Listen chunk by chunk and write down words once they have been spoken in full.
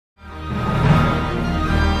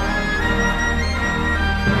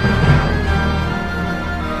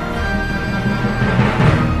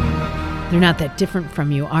They're not that different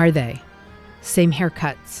from you, are they? Same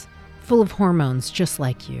haircuts, full of hormones just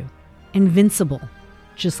like you. Invincible,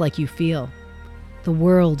 just like you feel. The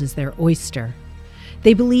world is their oyster.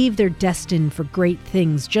 They believe they're destined for great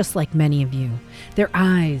things just like many of you. Their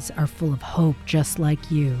eyes are full of hope just like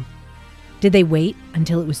you. Did they wait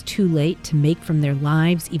until it was too late to make from their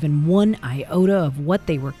lives even one iota of what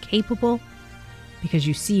they were capable? Because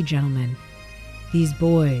you see, gentlemen, these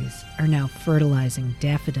boys are now fertilizing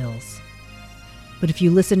daffodils. But if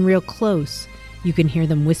you listen real close, you can hear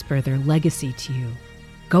them whisper their legacy to you.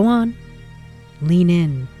 Go on. Lean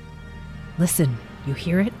in. Listen. You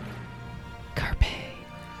hear it? Carpe.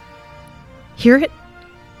 Hear it?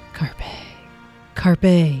 Carpe.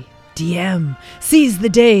 Carpe. DM. Seize the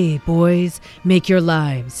day, boys. Make your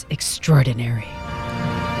lives extraordinary.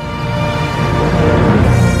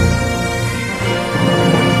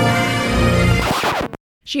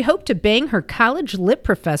 She hoped to bang her college lit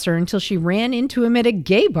professor until she ran into him at a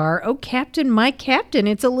gay bar. Oh, Captain, my captain,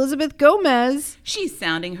 it's Elizabeth Gomez. She's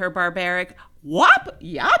sounding her barbaric whop,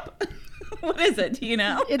 yop. What is it? Do you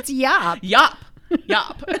know? It's yop. Yop.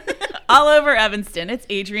 Yop. All over Evanston, it's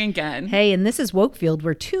Adrienne Gunn. Hey, and this is Wokefield,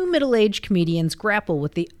 where two middle-aged comedians grapple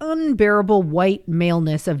with the unbearable white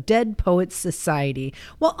maleness of Dead Poets Society,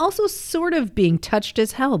 while also sort of being touched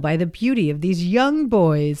as hell by the beauty of these young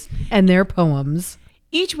boys and their poems.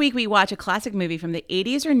 Each week we watch a classic movie from the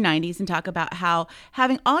 80s or 90s and talk about how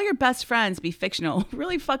having all your best friends be fictional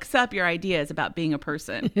really fucks up your ideas about being a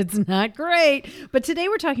person. It's not great. But today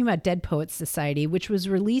we're talking about Dead Poets Society, which was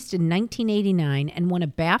released in 1989 and won a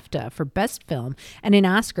BAFTA for Best Film and an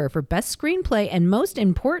Oscar for Best Screenplay, and most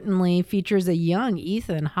importantly features a young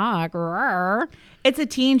Ethan Hawke. Rawr. It's a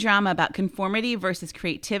teen drama about conformity versus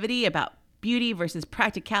creativity, about beauty versus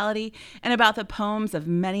practicality, and about the poems of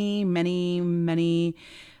many, many, many,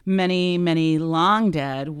 many, many long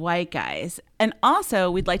dead white guys. And also,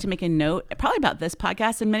 we'd like to make a note, probably about this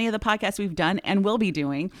podcast and many of the podcasts we've done and will be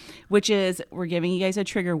doing, which is we're giving you guys a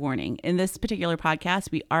trigger warning. In this particular podcast,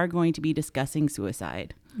 we are going to be discussing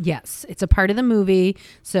suicide. Yes, it's a part of the movie.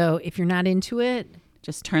 So if you're not into it,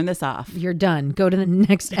 just turn this off. You're done. Go to the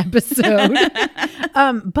next episode.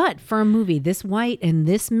 But for a movie this white and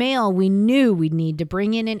this male, we knew we'd need to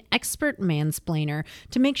bring in an expert mansplainer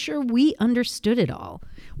to make sure we understood it all.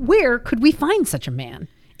 Where could we find such a man?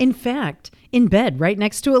 In fact, in bed right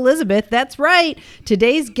next to Elizabeth. That's right.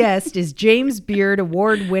 Today's guest is James Beard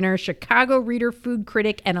Award winner, Chicago Reader food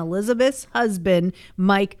critic, and Elizabeth's husband,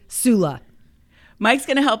 Mike Sula. Mike's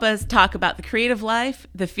going to help us talk about the creative life,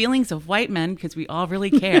 the feelings of white men, because we all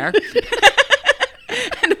really care,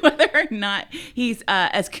 and whether or not he's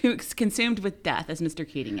as consumed with death as Mr.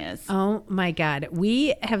 Keating is. Oh, my God.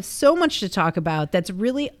 We have so much to talk about that's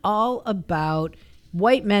really all about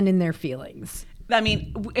white men and their feelings. I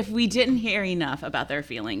mean, if we didn't hear enough about their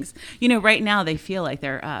feelings, you know, right now they feel like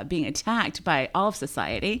they're being attacked by all of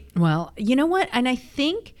society. Well, you know what? And I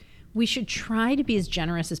think we should try to be as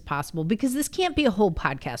generous as possible, because this can't be a whole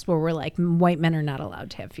podcast where we're like, white men are not allowed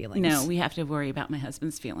to have feelings. No, we have to worry about my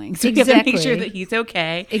husband's feelings. Exactly. We have to make sure that he's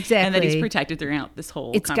okay. Exactly. And that he's protected throughout this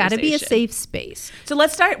whole conversation. It's got to be a safe space. So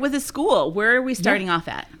let's start with the school. Where are we starting off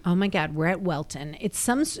at? Oh my God, we're at Welton. It's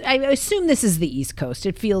I assume this is the East Coast.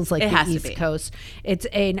 It feels like the East Coast. It's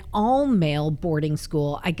an all-male boarding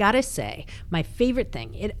school. I gotta say, my favorite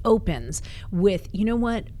thing, it opens with, you know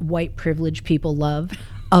what white privileged people love?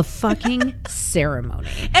 A fucking ceremony.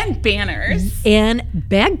 And banners. And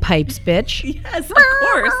bagpipes, bitch. Yes, of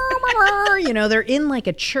course. You know, they're in like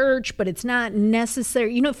a church, but it's not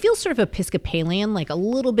necessary. You know, it feels sort of Episcopalian, like a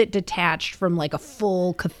little bit detached from like a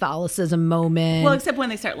full Catholicism moment. Well, except when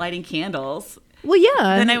they start lighting candles. Well,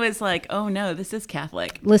 yeah. Then I was like, oh no, this is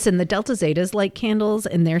Catholic. Listen, the Delta Zetas light candles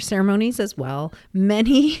in their ceremonies as well.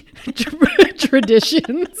 Many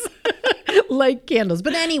traditions light candles.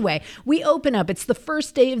 But anyway, we open up. It's the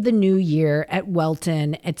first day of the new year at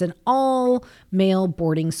Welton. It's an all-male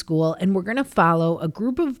boarding school, and we're going to follow a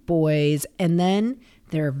group of boys, and then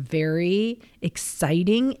their very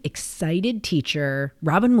excited teacher,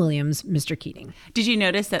 Robin Williams, Mr. Keating. Did you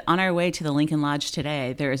notice that on our way to the Lincoln Lodge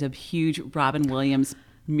today, there is a huge Robin Williams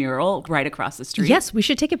mural right across the street? Yes, we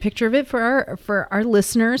should take a picture of it for our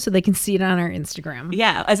listeners so they can see it on our Instagram.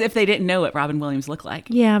 Yeah, as if they didn't know what Robin Williams looked like.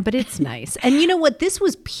 Yeah, but it's nice. And you know what? This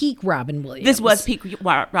was peak Robin Williams. This was peak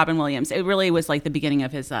Robin Williams. It really was like the beginning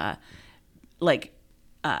of his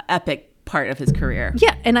epic part of his career.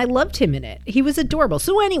 Yeah, and I loved him in it. He was adorable.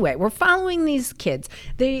 So anyway, we're following these kids.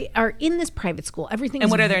 They are in this private school. Everything. And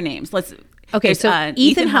what are their names? Okay, so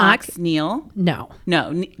Ethan Hawke, Neil. No,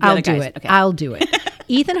 I'll do it. Okay. I'll do it.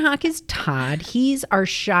 Ethan Hawke is Todd. He's our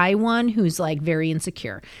shy one who's like very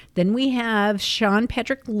insecure. Then we have Sean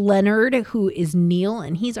Patrick Leonard, who is Neil,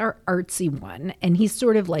 and he's our artsy one. And he's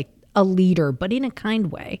sort of like a leader, but in a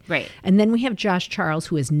kind way. Right. And then we have Josh Charles,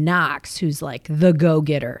 who is Knox, who's like the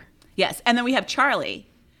go-getter. Yes. And then we have Charlie.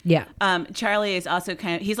 Yeah. Charlie is also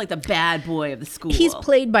he's like the bad boy of the school. He's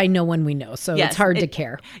played by no one we know, so Yes, it's hard to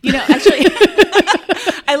care. You know, actually,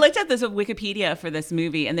 I looked at this Wikipedia for this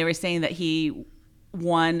movie, and they were saying that he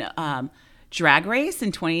won Drag Race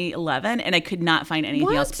in 2011, and I could not find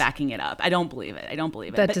anything else backing it up. I don't believe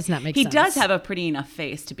it. That does not make sense. He does have a pretty enough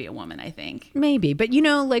face to be a woman, I think. Maybe, but you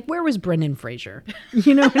know, like, where was Brendan Fraser?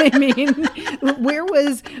 You know what I mean? Where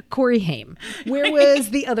was Corey Haim? Where was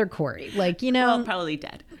the other Corey? Like, you know. Well, probably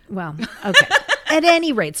dead. Well, okay. At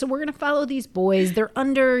any rate, so we're going to follow these boys. They're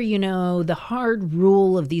under, you know, the hard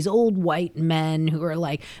rule of these old white men who are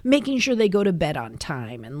like making sure they go to bed on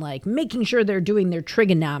time and like making sure they're doing their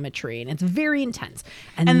trigonometry. And it's very intense.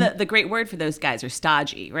 And the great word for those guys are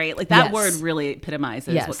stodgy, right? Like that word really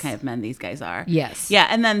epitomizes what kind of men these guys are. Yes. Yeah.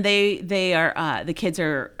 And then they are, the kids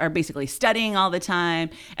are basically studying all the time.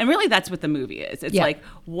 And really that's what the movie is. It's like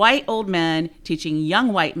white old men teaching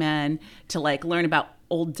young white men to like learn about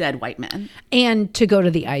old dead white men. And to go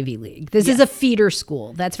to the Ivy League. This is a feeder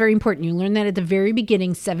school. That's very important. You learn that at the very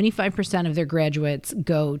beginning, 75% of their graduates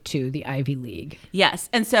go to the Ivy League. Yes.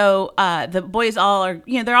 And so the boys all are,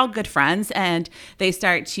 you know, they're all good friends, and they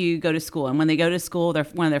start to go to school. And when they go to school,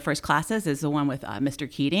 one of their first classes is the one with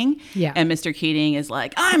Mr. Keating. Yeah. And Mr. Keating is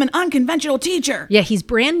like, I'm an unconventional teacher. Yeah, he's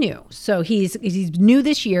brand new. So he's new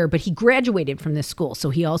this year, but he graduated from this school. So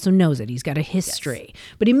he also knows it. He's got a history. Yes.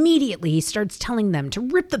 But immediately he starts telling them to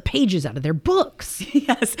rip the pages out of their books.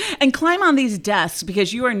 Yes. And climb on these desks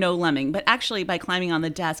because you are no lemming. But actually, by climbing on the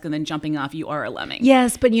desk and then jumping off, you are a lemming.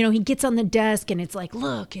 Yes. But, you know, he gets on the desk and it's like,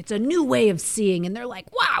 look, it's a new way of seeing. And they're like,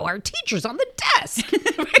 wow, our teacher's on the desk.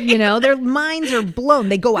 Right. You know, their minds are blown.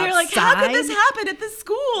 They go outside. They're like, how could this happen at this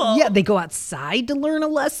school? Yeah. They go outside to learn a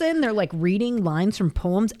lesson. They're like reading lines from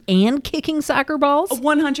poems and kicking soccer balls.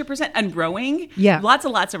 100%. And rowing. Yeah. Lots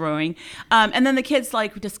of rowing. And then the kids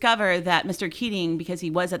like discover that Mr. Keating, because he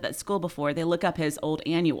was at that school before, they look up his old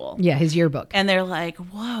annual. Yeah, his yearbook. And they're like,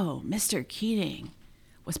 whoa, Mr. Keating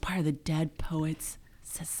was part of the Dead Poets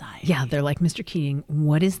Society. Yeah, they're like, Mr. Keating,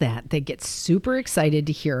 what is that? They get super excited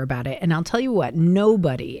to hear about it. And I'll tell you what,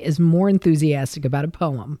 nobody is more enthusiastic about a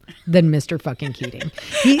poem than Mr. fucking Keating.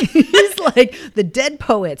 He's like, the dead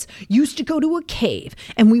poets used to go to a cave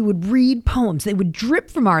and we would read poems. They would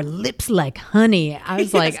drip from our lips like honey. I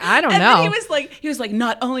was like, I don't know. Then he was like,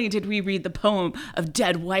 not only did we read the poem of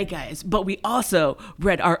dead white guys, but we also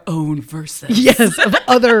read our own verses. Yes, of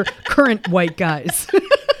other current white guys.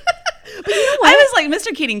 But you know what? I was like,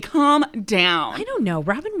 Mr. Keating, calm down. I don't know.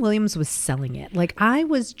 Robin Williams was selling it. Like, I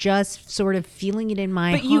was just sort of feeling it in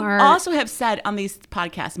my heart. But you also have said on these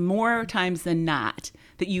podcasts more times than not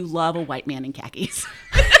that you love a white man in khakis.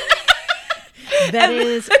 That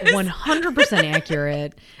is 100%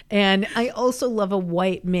 accurate. And I also love a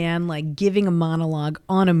white man like giving a monologue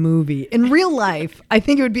on a movie. In real life, I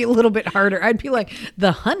think it would be a little bit harder. I'd be like,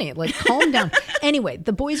 the honey, like calm down. Anyway,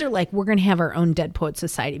 the boys are like, we're going to have our own Dead Poet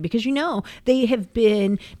Society because, you know, they have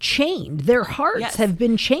been chained. Their hearts have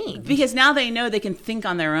been chained. Because now they know they can think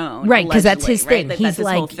on their own. Right, because that's his thing. Right? He's that's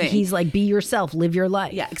like, his whole thing. He's like, be yourself, live your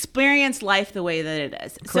life. Yeah, experience life the way that it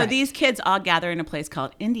is. Correct. So these kids all gather in a place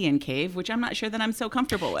called Indian Cave, which I'm not sure that I'm so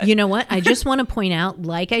comfortable with. You know what? I just want to point out,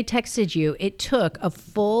 like I texted you, it took a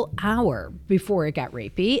full hour before it got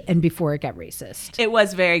rapey and before it got racist. It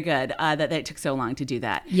was very good that it took so long to do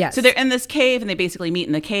that. Yes. So they're in this cave and they basically meet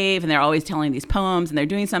in the cave and they're always telling these poems and they're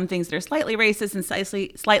doing some things that are slightly racist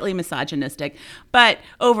and slightly misogynistic. But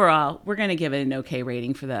overall, we're going to give it an okay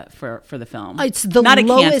rating for the film. It's the not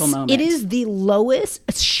lowest. A cancel moment. It is the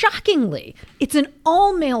lowest. Shockingly, it's an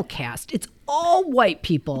all male cast. It's all white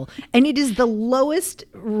people, and it is the lowest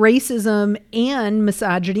racism and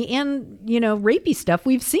misogyny and, you know, rapey stuff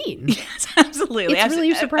we've seen. Yes, absolutely. It's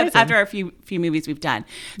really surprising. After our few movies we've done.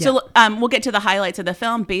 Yeah. So we'll get to the highlights of the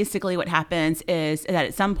film. Basically what happens is that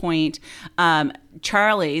at some point,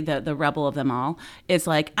 Charlie, the rebel of them all, is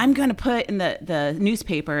like, I'm going to put in the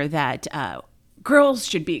newspaper that girls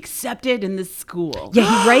should be accepted in this school.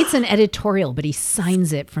 Yeah, he writes an editorial, but he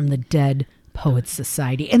signs it from the Dead Poets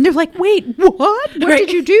Society, and they're like, wait, what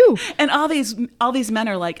did you do? And all these men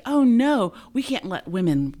are like, oh no, we can't let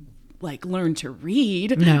women like learn to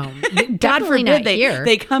read. No, God forbid here.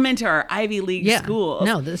 They come into our Ivy League schools.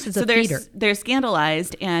 No, this is a theater. They're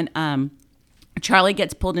scandalized, and Charlie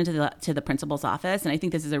gets pulled into the principal's office, and I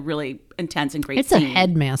think this is a really intense and great scene. It's a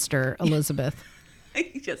headmaster, Elizabeth.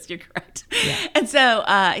 Yes, you're correct. Yeah. And so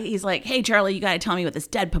he's like, hey, Charlie, you got to tell me what this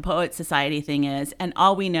Dead Poet Society thing is. And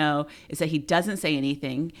all we know is that he doesn't say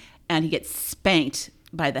anything and he gets spanked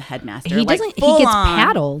by the headmaster. He doesn't, he gets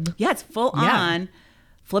paddled. Yeah, it's full on,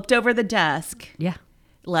 flipped over the desk. Yeah.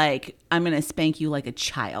 Like, I'm going to spank you like a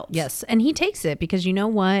child. Yes. And he takes it because you know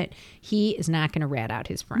what? He is not going to rat out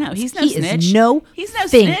his friends. No, he's no snitch. He's no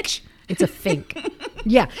fink. Snitch. It's a fink.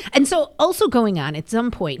 Yeah. And so also going on at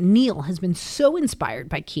some point, Neil has been so inspired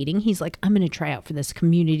by Keating. He's like, I'm going to try out for this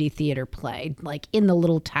community theater play, like in the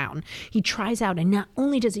little town. He tries out, and not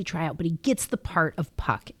only does he try out, but he gets the part of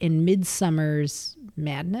Puck in Midsummer's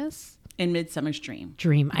Madness. In Midsummer's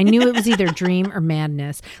Dream. I knew it was either Dream or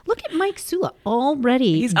Madness. Look at Mike Sula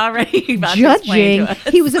already. He's already about judging. To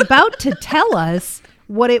he was about to tell us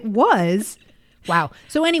what it was. Wow.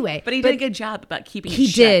 So anyway. But he did a good job about keeping it He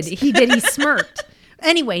shut. did. He did. He smirked.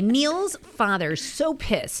 Anyway, Neil's father's so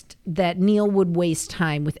pissed that Neil would waste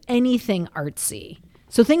time with anything artsy.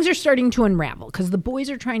 So things are starting to unravel because the boys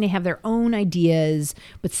are trying to have their own ideas,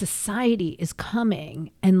 but society is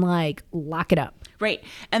coming and like lock it up. Right.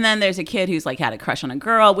 And then there's a kid who's like had a crush on a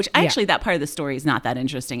girl, which actually that part of the story is not that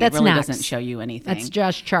interesting. That's it really Knox. doesn't show you anything. That's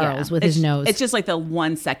Josh Charles with his nose. It's just like the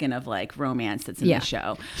 1 second of like romance that's in the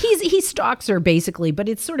show. He stalks her basically, but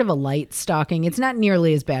it's sort of a light stalking. It's not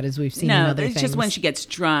nearly as bad as we've seen in other things. It's just when she gets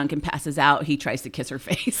drunk and passes out, he tries to kiss her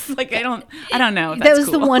face. Like I don't know if that that's was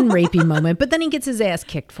cool. the one rapey moment, but then he gets his ass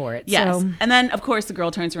kicked for it. Yes. So. And then of course the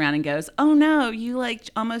girl turns around and goes, "Oh no, you like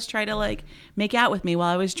almost tried to like make out with me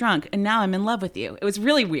while I was drunk and now I'm in love with you." It was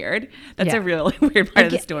really weird. That's a really weird part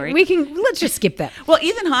of the story. Let's just skip that. Well,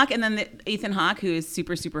 Ethan Hawke, and then Ethan Hawke, who is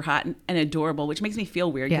super, super hot and adorable, which makes me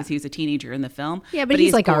feel weird because he was a teenager in the film. Yeah, but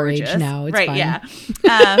he's like gorgeous. our age now. It's right? fine.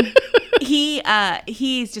 Yeah.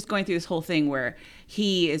 He's just going through this whole thing where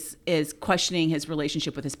he is questioning his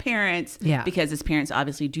relationship with his parents. Yeah. Because his parents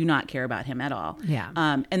obviously do not care about him at all. Yeah.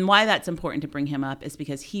 And why that's important to bring him up is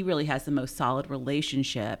because he really has the most solid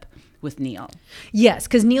relationship with Neil. Yes,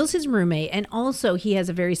 because Neil's his roommate, and also he has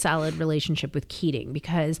a very solid relationship with Keating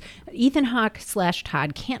because Ethan Hawke /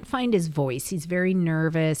 Todd can't find his voice. He's very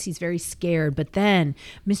nervous. He's very scared. But then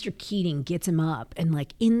Mr. Keating gets him up and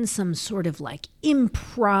like in some sort of like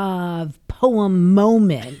improv poem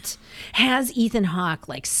moment has Ethan Hawke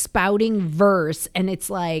like spouting verse, and it's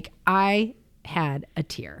like I had a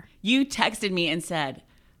tear. You texted me and said,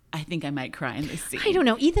 I think I might cry in this scene. I don't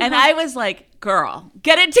know. Ethan and Hawke, I was like, girl,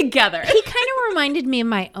 get it together. He kind of reminded me of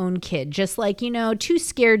my own kid, just like, too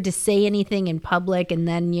scared to say anything in public. And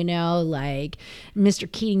then, like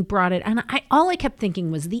Mr. Keating brought it. And all I kept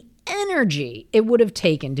thinking was the energy it would have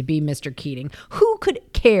taken to be Mr. Keating. Who could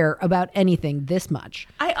care about anything this much?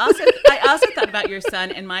 I also thought about your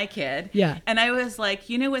son and my kid. Yeah. And I was like,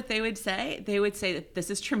 you know what they would say? They would say that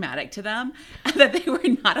this is traumatic to them, and that they were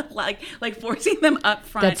not like forcing them up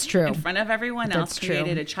front. That's true. In front of everyone else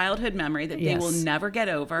created a childhood memory that they will never get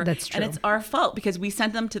over. That's true. And it's our fault because we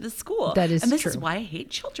sent them to the school. That is true. And this true. is why I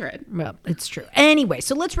hate children. Well, it's true. Anyway,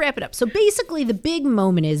 so let's wrap it up. So basically the big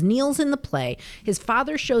moment is Neil's in the play. His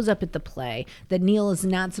father shows up at the play that Neil is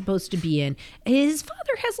not supposed to be in. His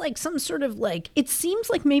father has like some sort of like, it seems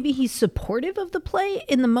like maybe he's supportive of the play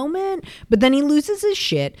in the moment, but then he loses his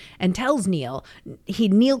shit and tells Neil,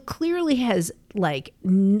 Neil clearly has like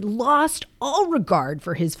lost all regard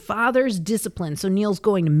for his father's discipline. So Neil's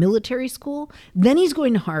going to military school, then he's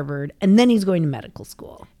going to Harvard, and then he's going to medical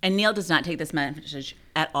school. And Neil does not take this message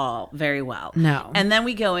at all very well. No. And then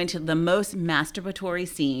we go into the most masturbatory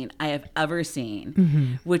scene I have ever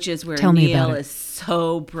seen, which is where Tell me about Neil it. is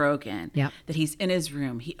so broken Yep. that he's in his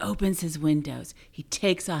room. He opens his windows. He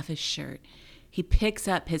takes off his shirt. He picks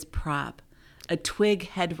up his prop, a twig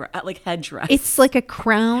headdress. It's like a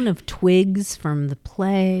crown of twigs from the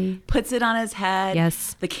play. Puts it on his head.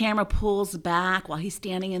 Yes. The camera pulls back while he's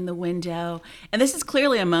standing in the window. And this is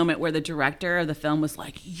clearly a moment where the director of the film was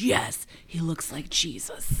like, yes, he looks like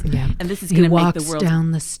Jesus. Yeah. And this is going to make the walks world...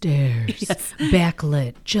 down the stairs, Yes.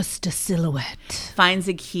 backlit, just a silhouette. Finds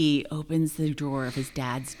a key, opens the drawer of his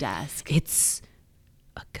dad's desk. It's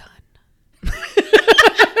a gun.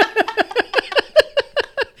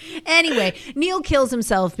 Anyway, Neil kills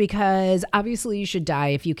himself because obviously you should die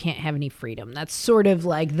if you can't have any freedom. That's sort of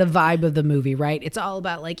like the vibe of the movie, right? It's all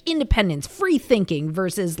about like independence, free thinking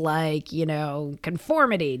versus like,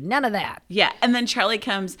 conformity. None of that. Yeah, and then Charlie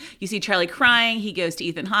comes, you see Charlie crying. He goes to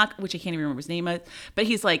Ethan Hawke, which I can't even remember his name, but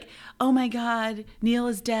he's like, oh my God, Neil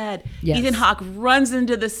is dead. Yes. Ethan Hawke runs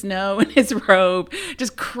into the snow in his robe,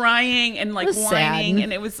 just crying and like was whining.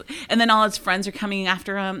 sad. And then all his friends are coming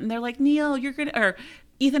after him and they're like, Neil, you're gonna, or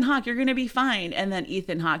Ethan Hawke, you're going to be fine. And then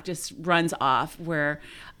Ethan Hawke just runs off where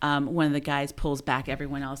one of the guys pulls back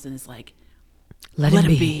everyone else and is like, let him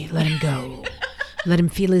be. Let him go. Let him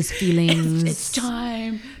feel his feelings. It's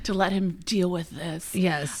time to let him deal with this.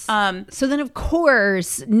 Yes. So then, of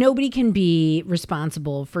course, nobody can be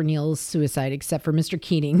responsible for Neil's suicide except for Mr.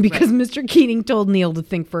 Keating, because Mr. Keating told Neil to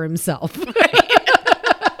think for himself.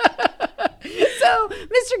 So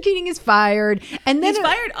Mr. Keating is fired, and then he's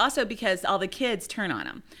fired also because all the kids turn on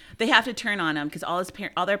him. They have to turn on him because all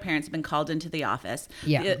their parents have been called into the office.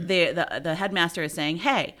 Yeah. The headmaster is saying,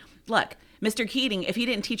 "Hey, look, Mr. Keating, if he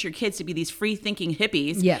didn't teach your kids to be these free-thinking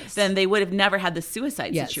hippies, then they would have never had the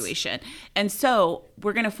suicide situation. And so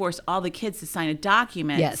we're going to force all the kids to sign a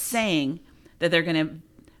document saying that they're going to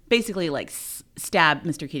basically like stab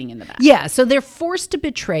Mr. Keating in the back." Yeah, so they're forced to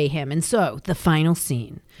betray him. And so the final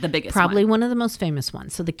scene, the biggest probably one of the most famous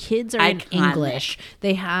ones. So the kids are Iconic. in English.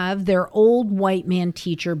 They have their old white man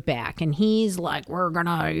teacher back, and he's like, "We're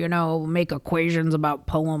gonna, make equations about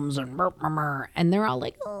poems and and they're all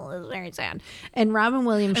like, "Oh, this is very sad." And Robin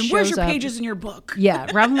Williams shows where's your up. pages in your book? Yeah,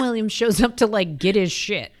 Robin Williams shows up to like get his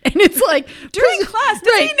shit, and it's like during class.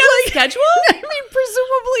 Does he know the schedule? I mean,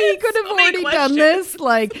 presumably he could have already done this.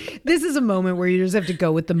 Like, this is a moment where you just have to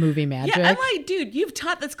go with the movie magic. Yeah, I'm like, dude, you've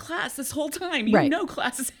taught this class this whole time. You know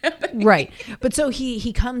class is happening. Right. But so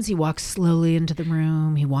he comes, he walks slowly into the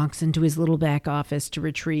room. He walks into his little back office to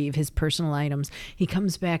retrieve his personal items. He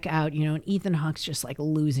comes back out, and Ethan Hawke's just like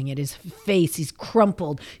losing it. His face, he's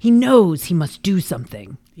crumpled. He knows he must do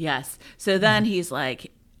something. Yes. So then he's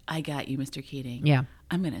like, "I got you, Mr. Keating. Yeah.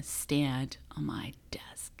 I'm going to stand on my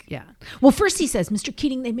desk." Yeah. Well, first he says, "Mr.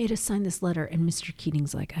 Keating, they made us sign this letter." And Mr.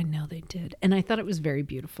 Keating's like, "I know they did." And I thought it was very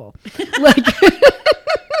beautiful. Like,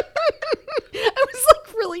 I was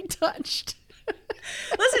like really touched.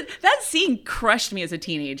 Listen, that scene crushed me as a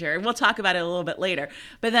teenager. We'll talk about it a little bit later.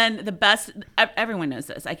 But then the best, everyone knows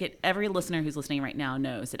this. Every listener who's listening right now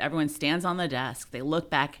knows that everyone stands on the desk. They look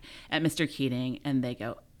back at Mr. Keating and they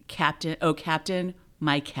go, "Captain, oh, Captain,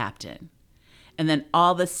 my captain." And then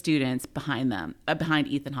all the students behind them, behind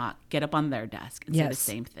Ethan Hawke, get up on their desk and say the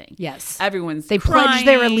same thing. Yes. They pledge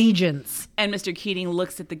their allegiance. And Mr. Keating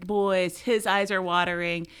looks at the boys. His eyes are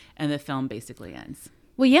watering. And the film basically ends.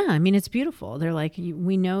 Well, yeah, I mean, it's beautiful. They're like,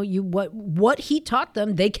 we know you what he taught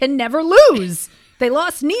them, they can never lose. They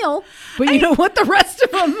lost Neil, but you know what? The rest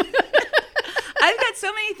of them. I've got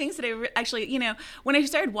so many things that actually, when I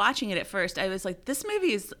started watching it at first, I was like, this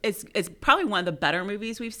movie is probably one of the better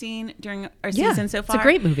movies we've seen during our season so far. It's a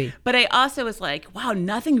great movie. But I also was like, wow,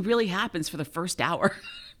 nothing really happens for the first hour.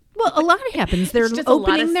 Well, a lot happens. They're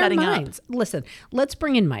opening their setting minds. up. Listen, let's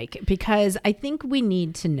bring in Mike, because I think we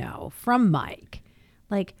need to know from Mike,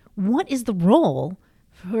 like, what is the role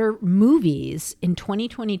for movies in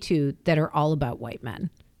 2022 that are all about white men?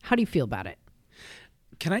 How do you feel about it?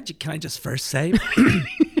 Can I just first say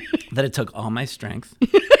that it took all my strength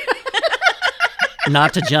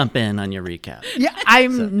not to jump in on your recap? Yeah,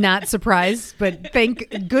 I'm not surprised, but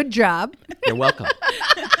good job. You're welcome.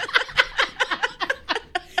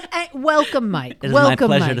 Welcome, Mike. It is welcome,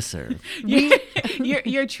 my pleasure Mike. to serve.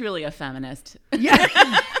 You're truly a feminist. Yeah.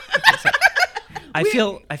 I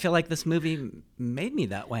feel like this movie made me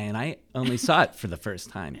that way, and I only saw it for the first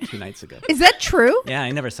time 2 nights ago. Is that true? Yeah,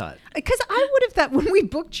 I never saw it. Because I would have thought when we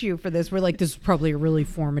booked you for this, we're like, this is probably a really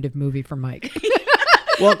formative movie for Mike.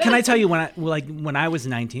 Well, can I tell you, when I was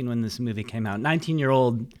 19 when this movie came out,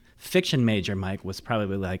 19-year-old fiction major Mike was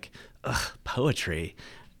probably like, ugh, poetry.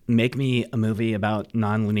 Make me a movie about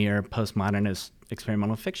nonlinear postmodernist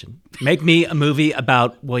experimental fiction. Make me a movie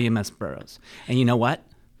about William S. Burroughs. And you know what?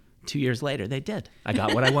 2 years later, they did. I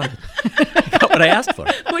got what I wanted. I got what I asked for.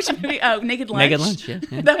 Which movie? Oh, Naked Lunch. Naked Lunch,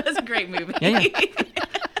 yeah. That was a great movie. Yeah.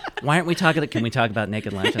 Why aren't we talking? Can we talk about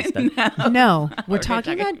Naked Lunch instead? No, we're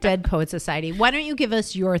talking about Dead Poet Society. Why don't you give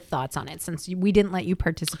us your thoughts on it, since we didn't let you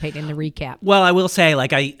participate in the recap? Well, I will say,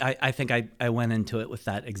 like, I think I went into it with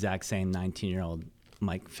that exact same 19-year-old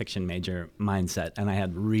Mike fiction major mindset, and I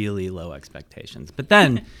had really low expectations. But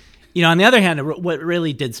then, on the other hand, what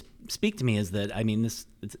really did speak to me is that, I mean,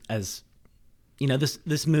 this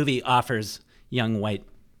movie offers young white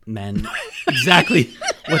men exactly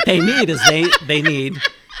what they need. Is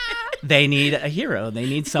they need a hero. They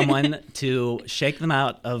need someone to shake them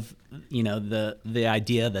out of the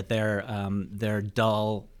idea that their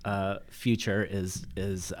dull future is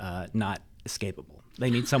not escapable. They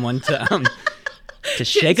need someone to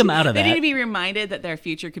shake them out of that. They need to be reminded that their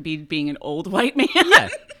future could be being an old white man. Yeah.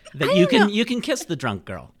 That you can kiss the drunk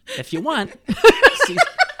girl if you want.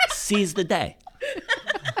 Seize the day.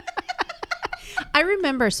 I I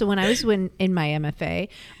remember, so when I was in my MFA,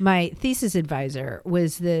 my thesis advisor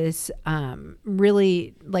was this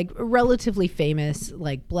really like relatively famous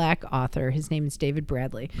like Black author. His name is David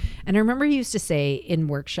Bradley. And I remember he used to say in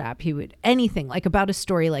workshop, he would, anything like about a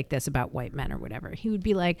story like this about white men or whatever, he would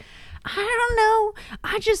be like, I don't know,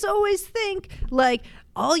 I just always think like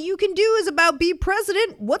all you can do is about be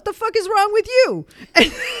president. What the fuck is wrong with you?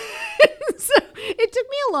 So it took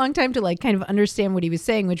me a long time to like kind of understand what he was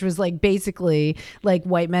saying, which was like basically like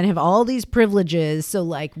white men have all these privileges. So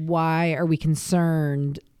like, why are we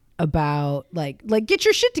concerned about like get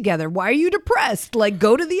your shit together? Why are you depressed? Like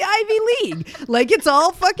go to the Ivy League. Like it's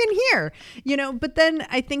all fucking here, you know? But then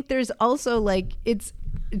I think there's also like,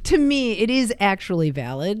 to me, it is actually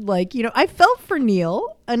valid. Like, you know, I felt for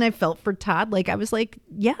Neil and I felt for Todd. Like I was like,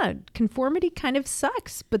 yeah, conformity kind of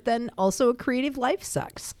sucks, but then also a creative life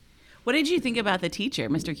sucks. What did you think about the teacher,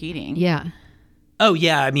 Mr. Keating? Yeah. Oh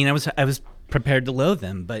yeah, I mean, I was prepared to loathe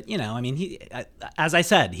him, but you know, I mean, he, as I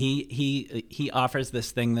said, he offers this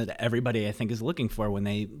thing that everybody I think is looking for when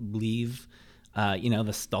they leave, you know,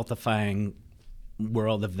 the stultifying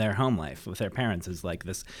world of their home life with their parents. Is like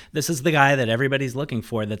this is the guy that everybody's looking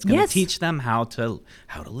for, that's going to teach them how to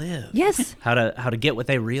live. Yes. How to get what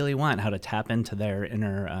they really want, how to tap into their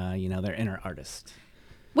inner, you know, their inner artist.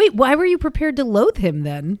 Wait, why were you prepared to loathe him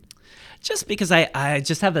then? Just because I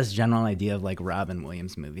just have this general idea of like Robin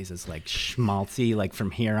Williams movies as like schmaltzy, like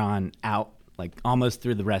from here on out, like almost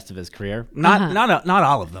through the rest of his career. Not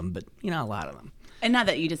all of them, but you know, a lot of them. And not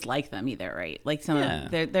that you dislike them either, right? Like some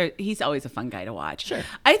of them, he's always a fun guy to watch. Sure.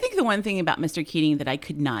 I think the one thing about Mr. Keating that I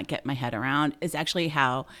could not get my head around is actually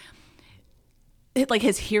how like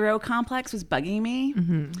his hero complex was bugging me.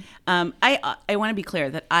 Mm-hmm. I want to be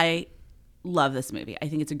clear that I love this movie. I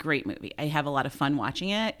think it's a great movie. I have a lot of fun watching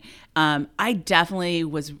it. I definitely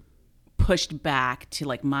was pushed back to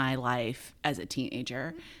like my life as a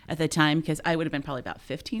teenager at the time, because I would have been probably about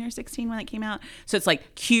 15 or 16 when it came out. So it's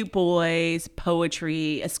like cute boys,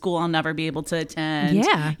 poetry, a school I'll never be able to attend.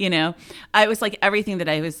 Yeah. You know, I was like everything that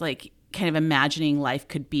I was like kind of imagining life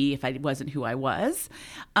could be if I wasn't who I was.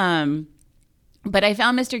 But I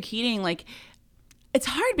found Mr. Keating like, it's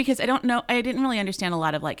hard because I didn't really understand a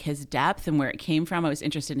lot of like his depth and where it came from. I was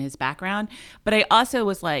interested in his background, but I also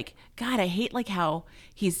was like, God, I hate like how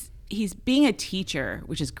he's being a teacher,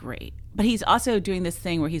 which is great, but he's also doing this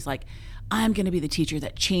thing where he's like, I'm going to be the teacher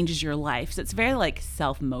that changes your life. So it's very like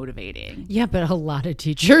self-motivating. Yeah, but a lot of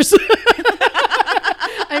teachers.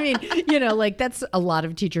 I mean, you know, like that's a lot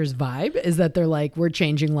of teachers' vibe, is that they're like, we're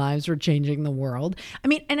changing lives, we're changing the world. I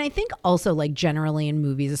mean, and I think also like generally in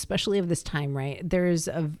movies, especially of this time, right, there's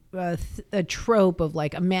a trope of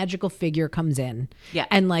like a magical figure comes in. Yeah.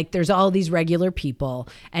 And like there's all these regular people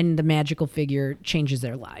and the magical figure changes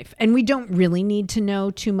their life. And we don't really need to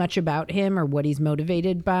know too much about him or what he's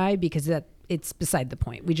motivated by, because it's beside the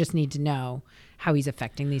point. We just need to know how he's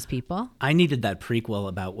affecting these people. I needed that prequel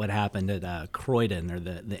about what happened at Croydon, or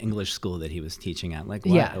the English school that he was teaching at. Like,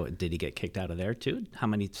 what? Yeah. Oh, did he get kicked out of there too? How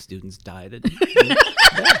many students died?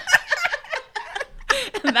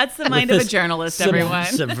 That's the mind of a journalist, everyone.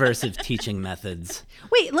 Subversive teaching methods.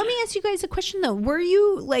 Wait, let me ask you guys a question though. Were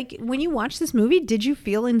you like, when you watched this movie, did you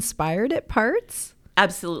feel inspired at parts?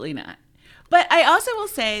 Absolutely not. But I also will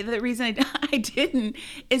say that the reason I didn't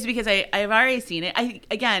is because I've already seen it.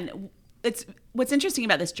 It's what's interesting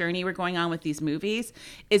about this journey we're going on with these movies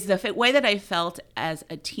is the way that I felt as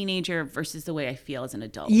a teenager versus the way I feel as an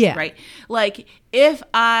adult. Yeah. Right. Like if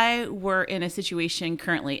I were in a situation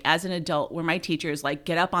currently as an adult where my teacher is like,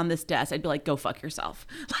 get up on this desk, I'd be like, go fuck yourself.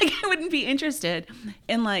 Like I wouldn't be interested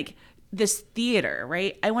in like this theater,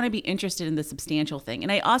 right? I want to be interested in the substantial thing.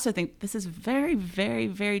 And I also think this is very, very,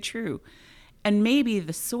 very true. And maybe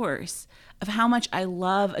the source of how much I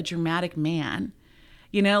love a dramatic man.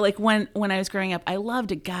 You know, like when I was growing up, I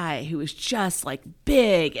loved a guy who was just like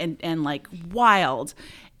big and like wild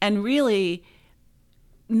and really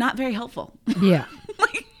not very helpful. Yeah.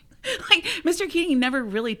 like Mr. Keating never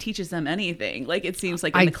really teaches them anything. Like it seems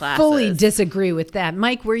like in the classes. I fully disagree with that.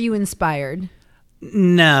 Mike, were you inspired?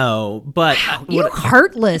 No, but You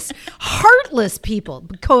heartless people.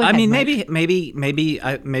 Go ahead. I mean, Mike.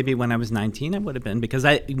 maybe when I was 19, I would have been, because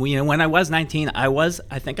when I was 19,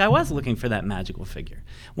 I think I was looking for that magical figure.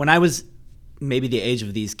 When I was maybe the age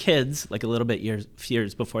of these kids, like a little bit years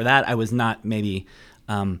before that, I was not maybe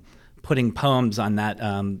putting poems on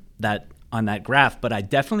that graph, but I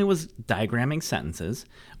definitely was diagramming sentences,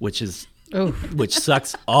 which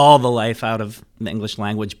sucks all the life out of the English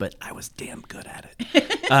language, but I was damn good at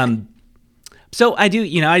it. So I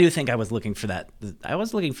do think I was looking for that. I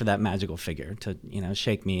was looking for that magical figure to,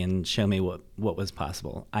 shake me and show me what was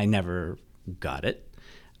possible. I never got it.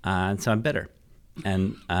 And so I'm bitter.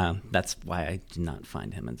 And that's why I do not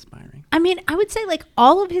find him inspiring. I mean, I would say like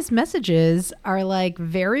all of his messages are like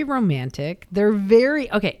very romantic. They're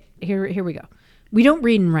very, okay, here we go. We don't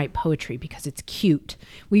read and write poetry because it's cute.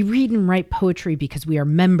 We read and write poetry because we are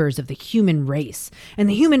members of the human race. And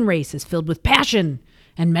the human race is filled with passion.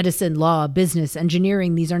 And medicine, law, business,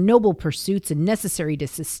 engineering, these are noble pursuits and necessary to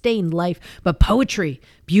sustain life. But poetry,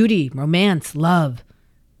 beauty, romance, love,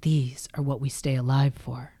 these are what we stay alive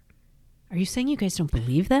for. Are you saying you guys don't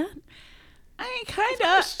believe that? I mean, kind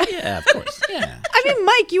of. Yeah, of course. Yeah. I mean,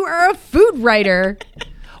 Mike, you are a food writer.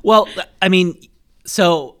 Well, I mean,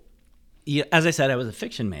 so as I said, I was a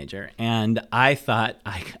fiction major, and I thought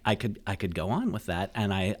I could go on with that,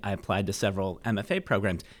 and I applied to several MFA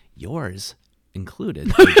programs, yours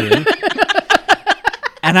included, Eugene.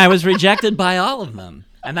 And I was rejected by all of them.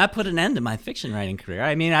 And that put an end to my fiction writing career.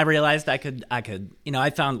 I mean, I realized I could, I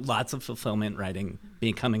found lots of fulfillment writing,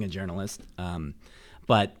 becoming a journalist.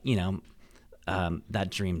 But that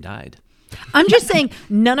dream died. I'm just saying,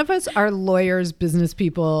 none of us are lawyers, business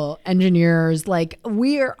people, engineers. Like,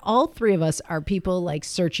 all three of us are people like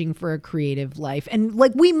searching for a creative life. And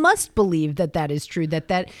like, we must believe that that is true,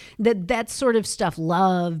 that sort of stuff,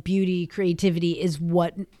 love, beauty, creativity is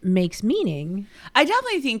what makes meaning. I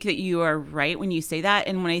definitely think that you are right when you say that.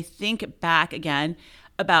 And when I think back again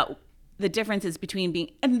about the differences between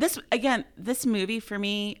being, and this movie for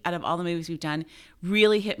me, out of all the movies we've done,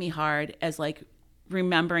 really hit me hard as like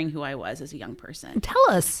remembering who I was as a young person.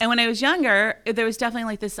 Tell us. And when I was younger, there was definitely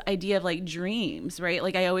like this idea of like dreams, right?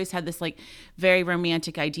 Like I always had this like very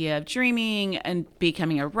romantic idea of dreaming and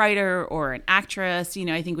becoming a writer or an actress,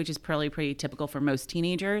 I think, which is probably pretty typical for most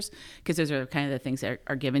teenagers because those are kind of the things that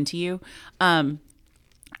are given to you. And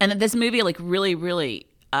this movie like really, really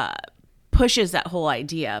pushes that whole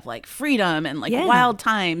idea of like freedom and like wild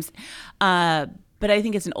times. But I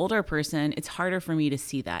think as an older person, it's harder for me to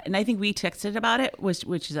see that. And I think we texted about it,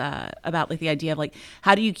 which is about like the idea of like,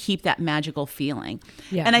 how do you keep that magical feeling?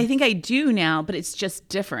 Yeah. And I think I do now, but it's just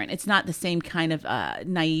different. It's not the same kind of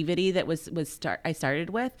naivety that I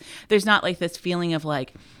started with. There's not like this feeling of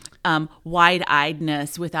like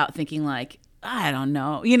wide-eyedness without thinking like, I don't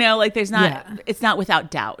know, like there's not, it's not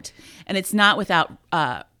without doubt, and it's not without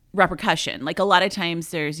repercussion. Like a lot of times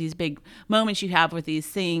there's these big moments you have with these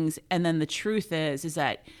things, and then the truth is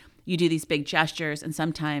that you do these big gestures and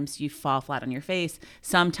sometimes you fall flat on your face.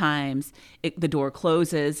 Sometimes the door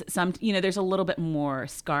closes. There's a little bit more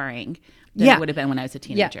scarring than it would have been when I was a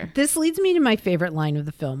teenager. Yeah. This leads me to my favorite line of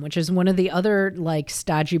the film, which is one of the other like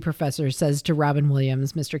stodgy professors says to Robin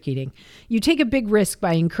Williams, Mr. Keating, "You take a big risk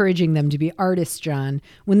by encouraging them to be artists, John.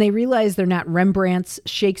 When they realize they're not Rembrandts,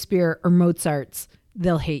 Shakespeare, or Mozarts,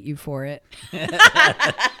 they'll hate you for it."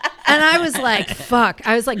 And I was like, fuck.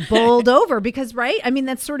 I was like bowled over because, right? I mean,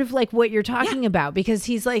 that's sort of like what you're talking about, because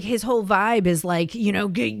he's like, his whole vibe is like,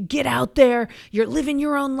 get out there. You're living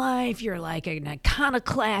your own life. You're like an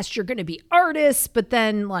iconoclast. You're going to be artists. But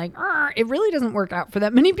then like, it really doesn't work out for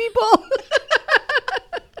that many people.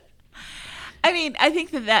 I mean, I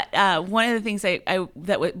think that one of the things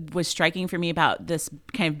that was striking for me about this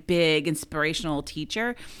kind of big inspirational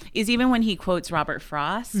teacher is even when he quotes Robert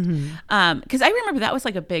Frost, because I remember that was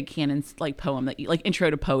like a big canon like poem that you like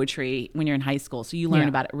intro to poetry when you're in high school, so you learn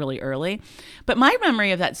about it really early. But my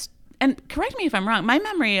memory of that, and correct me if I'm wrong, my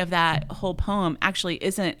memory of that whole poem actually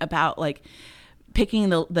isn't about like picking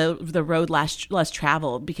the road less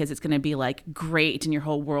traveled because it's going to be like great and your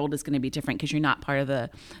whole world is going to be different because you're not part of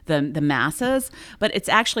the masses, but it's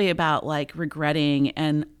actually about like regretting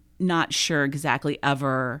and not sure exactly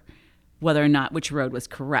ever whether or not which road was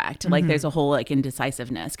correct. Like there's a whole like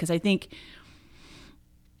indecisiveness, because I think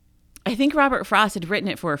Robert Frost had written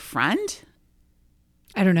it for a friend.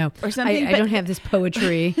 I don't know. Or something. I don't have this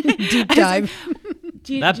poetry deep dive.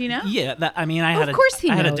 Do you know? Yeah, I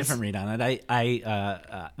had a different read on it.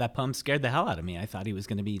 That poem scared the hell out of me. I thought he was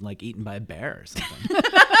going to be like eaten by a bear or something.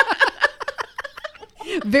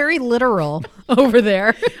 Very literal over there.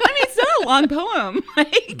 I mean, it's not a long poem.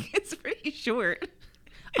 Like, it's pretty short.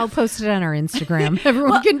 I'll post it on our Instagram.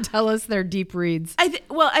 Everyone can tell us their deep reads.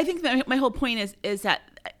 I think that my whole point is that,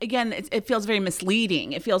 again, it feels very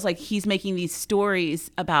misleading. It feels like he's making these stories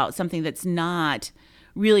about something that's not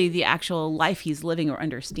really the actual life he's living or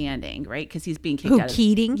understanding, right? Because he's being kicked out of...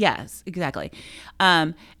 Keating? Yes, exactly.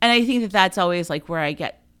 And I think that that's always like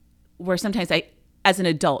where sometimes I, as an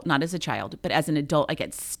adult, not as a child, but as an adult, I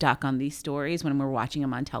get stuck on these stories when we're watching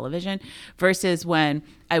them on television, versus when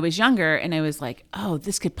I was younger and I was like, oh,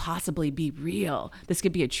 this could possibly be real. This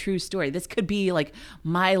could be a true story. This could be like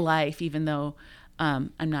my life, even though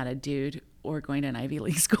I'm not a dude or going to an Ivy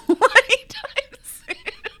League school, right?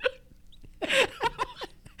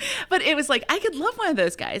 But it was like, I could love one of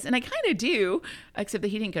those guys, and I kind of do, except that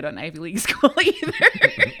he didn't go to an Ivy League school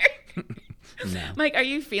either. No. Mike, are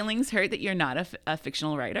your feelings hurt that you're not a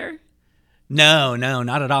fictional writer? No,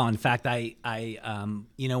 not at all. In fact, I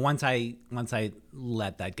once I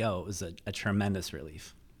let that go, it was a tremendous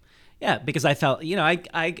relief. Yeah, because I felt,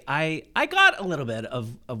 I got a little bit of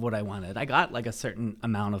what I wanted. I got like a certain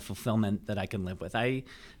amount of fulfillment that I can live with. I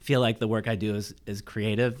feel like the work I do is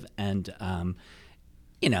creative, and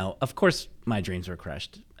of course my dreams were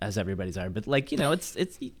crushed, as everybody's are. But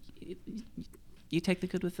it's you take the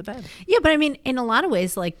good with the bad. Yeah, but I mean, in a lot of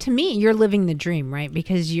ways, like, to me, you're living the dream, right?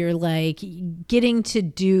 Because you're like getting to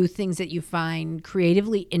do things that you find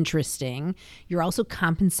creatively interesting. You're also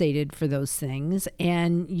compensated for those things,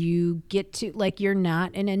 and you get to, like, you're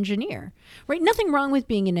not an engineer, right? Nothing wrong with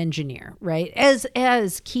being an engineer, right?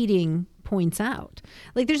 As Keating points out,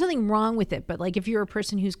 like, there's nothing wrong with it, but like, if you're a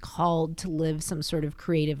person who's called to live some sort of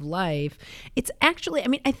creative life, it's actually, I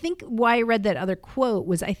mean, I think why I read that other quote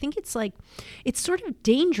was, I think it's like, it's sort of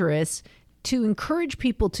dangerous to encourage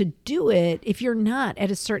people to do it if you're not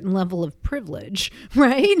at a certain level of privilege,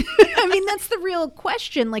 right? I mean, that's the real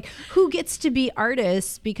question. Like, who gets to be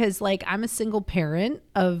artists? Because, like, I'm a single parent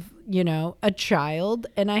of, a child,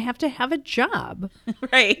 and I have to have a job.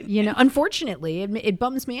 Right. Unfortunately, it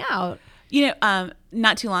bums me out.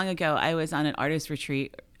 Not too long ago, I was on an artist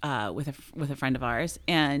retreat with a friend of ours,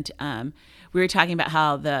 and we were talking about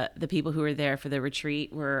how the people who were there for the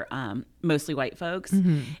retreat were mostly white folks,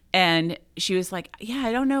 and she was like, "Yeah,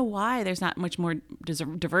 I don't know why there's not much more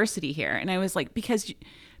diversity here," and I was like, "Because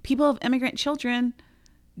people of immigrant children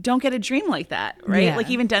don't get a dream like that, right?" Yeah. Like,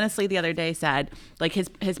 even Dennis Lee the other day said, like,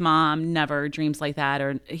 his mom never dreams like that,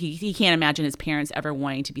 or he can't imagine his parents ever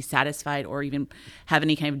wanting to be satisfied or even have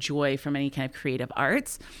any kind of joy from any kind of creative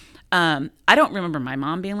arts. I don't remember my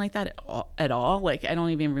mom being like that at all. Like, I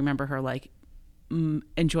don't even remember her like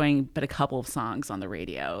enjoying but a couple of songs on the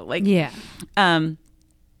radio. Like, yeah.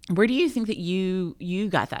 Where do you think that you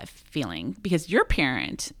got that feeling? Because your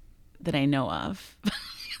parent that I know of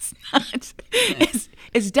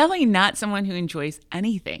is definitely not someone who enjoys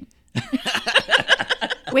anything.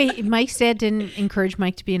 Wait, Mike's dad didn't encourage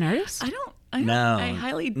Mike to be an artist? No, I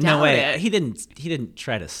highly doubt no way. it. He didn't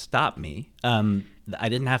try to stop me. I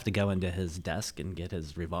didn't have to go into his desk and get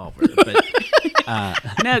his revolver. But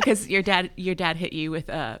No, because your dad hit you with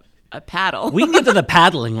a paddle. we can get to the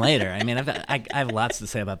paddling later. I mean, I have lots to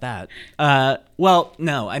say about that. Well,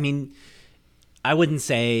 no, I mean, I wouldn't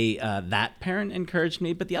say that parent encouraged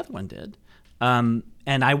me, but the other one did. And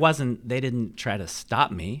they didn't try to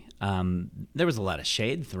stop me. There was a lot of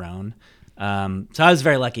shade thrown. So I was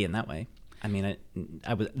very lucky in that way. I mean,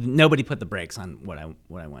 nobody put the brakes on what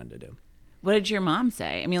I wanted to do. What did your mom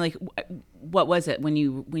say? I mean, like, what was it when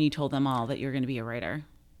you told them all that you're going to be a writer?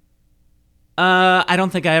 I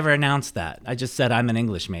don't think I ever announced that. I just said I'm an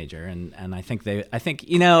English major, and I think I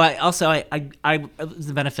was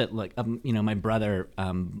the benefit, like, my brother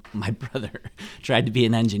tried to be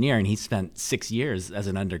an engineer, and he spent 6 years as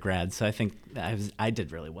an undergrad. So I think I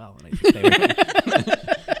did really well, and I think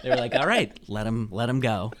they were like, all right, let him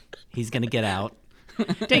go. He's gonna get out.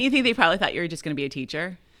 Don't you think they probably thought you were just going to be a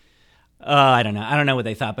teacher? I don't know. I don't know what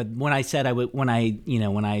they thought, but when I said when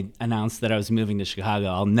I announced that I was moving to Chicago,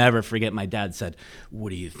 I'll never forget. My dad said,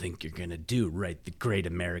 "What do you think you're gonna do? Write the great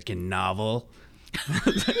American novel?"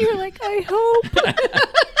 You're like, I hope.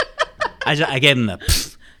 I gave him the.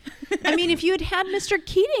 Pfft. I mean, if you had Mr.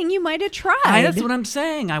 Keating, you might have tried. That's what I'm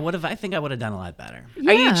saying. I think I would have done a lot better.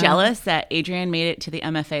 Yeah. Are you jealous that Adrian made it to the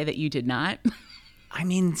MFA that you did not? I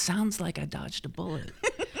mean, sounds like I dodged a bullet.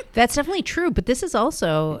 That's definitely true, but this is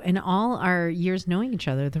also, in all our years knowing each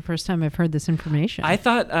other, the first time I've heard this information. I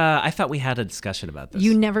thought we had a discussion about this.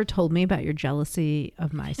 You never told me about your jealousy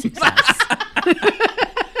of my success.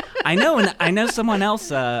 I know, and I know someone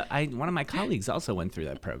else. One of my colleagues also went through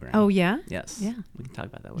that program. Oh yeah? Yes. Yeah. We can talk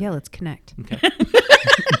about that later. Yeah, let's connect. Okay.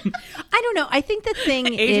 I don't know. I think the thing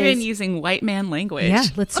Adrian is... using white man language. Yeah,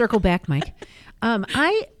 let's circle back, Mike.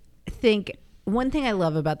 I think one thing I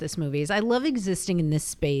love about this movie is I love existing in this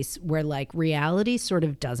space where, like, reality sort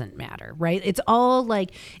of doesn't matter, right? It's all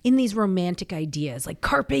like in these romantic ideas, like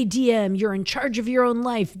carpe diem, you're in charge of your own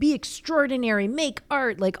life, be extraordinary, make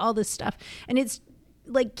art, like all this stuff. And it's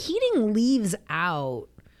like Keating leaves out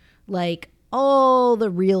like all the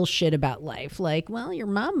real shit about life. Like, well, your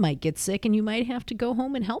mom might get sick and you might have to go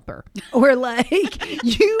home and help her. Or like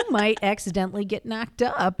you might accidentally get knocked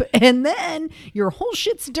up and then your whole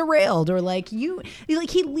shit's derailed. Or like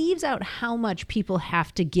he leaves out how much people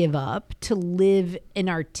have to give up to live an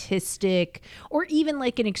artistic or even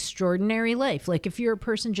like an extraordinary life. Like if you're a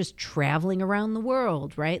person just traveling around the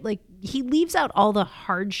world, right? Like he leaves out all the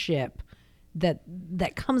hardship that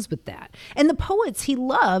comes with that. And the poets he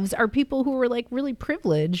loves are people who were like really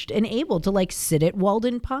privileged and able to like sit at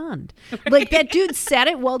Walden Pond. Right. Like that dude sat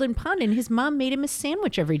at Walden Pond and his mom made him a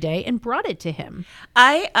sandwich every day and brought it to him.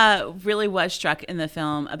 I really was struck in the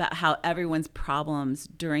film about how everyone's problems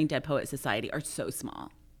during Dead Poet Society are so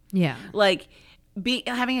small. Yeah. Like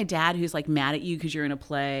having a dad who's like mad at you because you're in a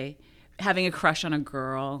play, having a crush on a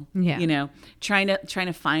girl, yeah. you know, trying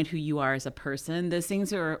to find who you are as a person. Those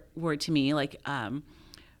things were to me like, I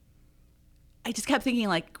just kept thinking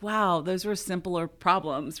like, wow, those were simpler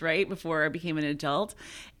problems, right? Before I became an adult.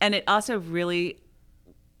 And it also really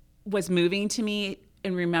was moving to me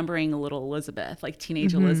in remembering little Elizabeth, like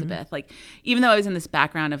teenage Elizabeth. Like, even though I was in this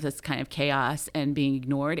background of this kind of chaos and being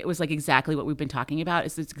ignored, it was like exactly what we've been talking about.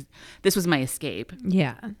 This was my escape.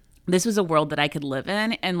 Yeah. This was a world that I could live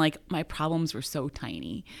in, and like my problems were so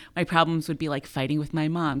tiny. My problems would be like fighting with my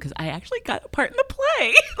mom because I actually got a part in the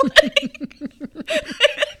play.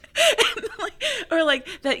 Or like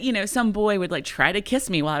that, you know, some boy would like try to kiss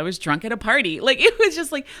me while I was drunk at a party. Like, it was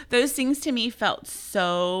just like those things to me felt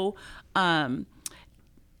so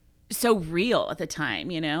so real at the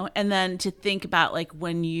time, you know? And then to think about like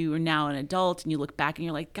when you are now an adult and you look back and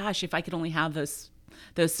you're like, gosh, if I could only have those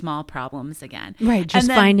small problems again. Right. Just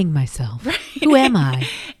finding myself. Right. Who am I?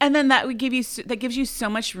 And then that gives you so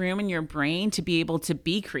much room in your brain to be able to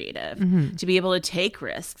be creative, to be able to take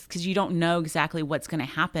risks, because you don't know exactly what's going to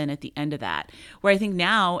happen at the end of that. Where I think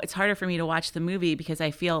now it's harder for me to watch the movie because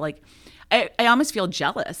I feel like I almost feel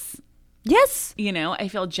jealous. Yes. You know, I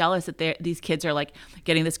feel jealous that these kids are like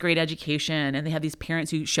getting this great education and they have these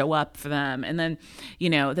parents who show up for them. And then, you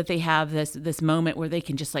know, that they have this moment where they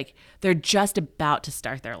can just like, they're just about to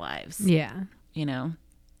start their lives. Yeah. You know?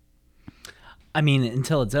 I mean,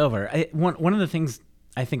 until it's over. One of the things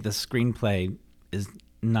I think the screenplay is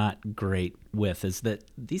not great with is that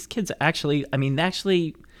these kids actually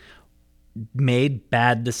made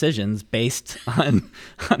bad decisions based on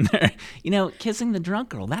their, you know, kissing the drunk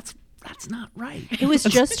girl. That's not right. It was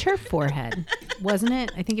just her forehead, wasn't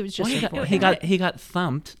it? I think it was just her forehead. He got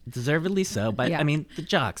thumped, deservedly so. But yeah. I mean, the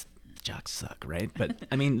jocks suck, right? But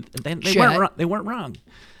I mean, they weren't wrong. They weren't wrong.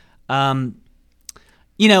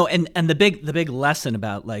 You know, and the big lesson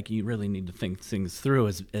about like you really need to think things through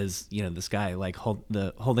is you know, this guy like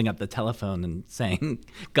holding up the telephone and saying,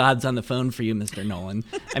 "God's on the phone for you, Mr. Nolan."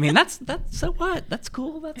 I mean, that's so what? That's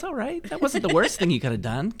cool. That's all right. That wasn't the worst thing you could have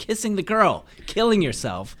done. Kissing the girl, killing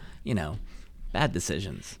yourself. You know, bad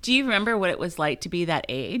decisions. Do you remember what it was like to be that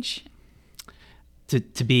age?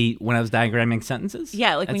 To be when I was diagramming sentences?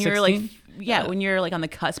 Yeah, like when 16? you're like, when you're like on the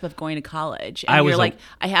cusp of going to college, and you're like,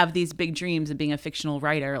 I have these big dreams of being a fictional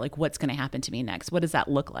writer. Like, what's going to happen to me next? What does that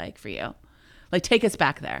look like for you? Like, take us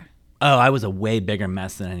back there. Oh, I was a way bigger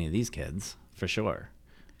mess than any of these kids, for sure.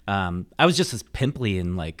 I was just as pimply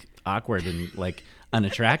and like awkward and like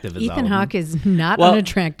unattractive as Ethan Hawke is not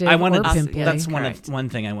unattractive. That's one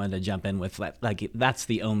thing I wanted to jump in with. Like that's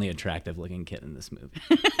the only attractive looking kid in this movie.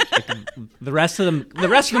 Like, the rest of them,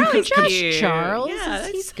 Charles, yeah,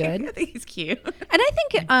 he's good. I think he's cute. And I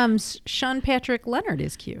think Sean Patrick Leonard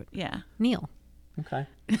is cute. Yeah, Neil. Okay.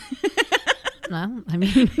 Well, I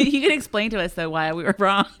mean, you can explain to us though why we were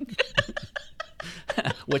wrong.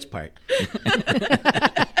 Which part?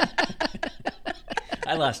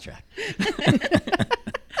 I lost track.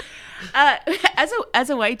 As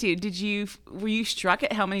a white dude, were you struck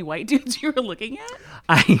at how many white dudes you were looking at?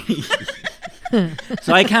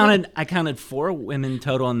 So I counted 4 women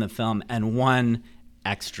total in the film and 1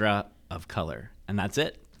 extra of color, and that's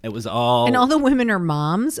it. It was all. And all the women are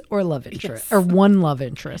moms or love interest, or one love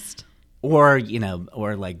interest. Or, you know,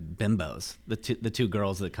 or like bimbos, the two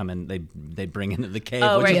girls that come in, they bring into the cave.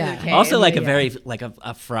 Oh, which right. is Yeah. Okay. also like a very like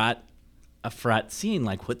a fraught scene.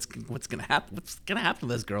 Like what's gonna happen? What's gonna happen to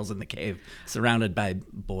those girls in the cave surrounded by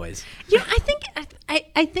boys? Yeah,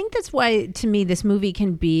 I think that's why to me this movie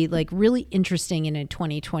can be like really interesting in a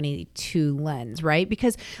 2022 lens, right?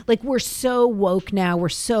 Because like we're so woke now, we're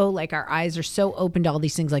so like our eyes are so open to all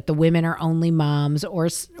these things, like the women are only moms,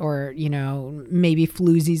 or you know, maybe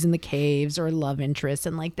floozies in the caves or love interests,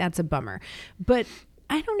 and like that's a bummer. But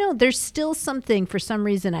I don't know. There's still something, for some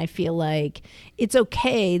reason, I feel like it's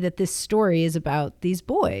okay that this story is about these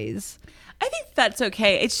boys. I think that's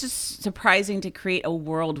okay. It's just surprising to create a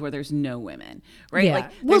world where there's no women, right? Yeah.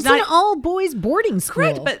 Like, well, it's an all boys boarding school.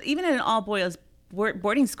 Correct, but even in an all boys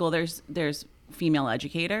boarding school, there's female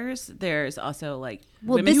educators. There's also like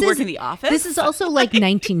women who work in the office. This is also like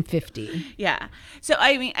 1950. Yeah. So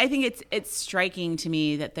I mean, I think it's striking to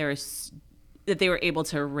me that they were able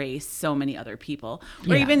to erase so many other people,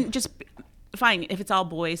 or even just fine if it's all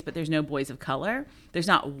boys, but there's no boys of color. There's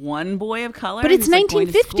not one boy of color. But it's who's, like, going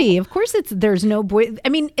to 1950. school. Of course, there's no boy. I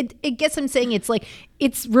mean, it guess I'm saying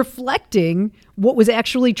it's reflecting what was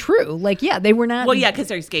actually true. Like, yeah, they were not. Well, yeah, because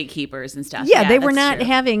there's gatekeepers and stuff. Yeah, they were that's not true.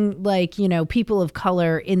 having people of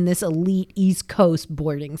color in this elite East Coast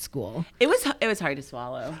boarding school. It was hard to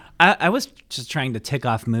swallow. I was just trying to tick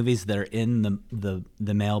off movies that are in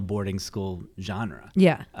the male boarding school genre.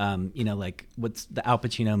 Yeah. Like what's the Al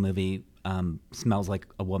Pacino movie? Smells Like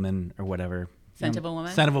a Woman or whatever. Scent of a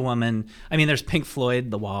Woman. Scent of a Woman. I mean, there's Pink Floyd,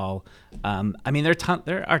 The Wall. I mean, there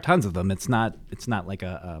are tons of them. It's not like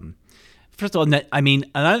a. First of all, I mean,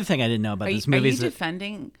 another thing I didn't know about this movie Are is you that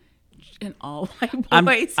defending an all-white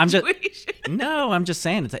boy I'm situation? I'm just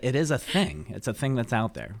saying it is a thing. It's a thing that's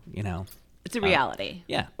out there. It's a reality.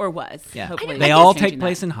 Yeah. Or was. Yeah. Hopefully They they're all changing take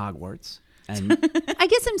place that. in Hogwarts. And I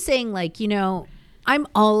guess I'm saying I'm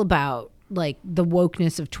all about the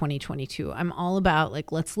wokeness of 2022. I'm all about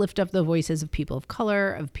let's lift up the voices of people of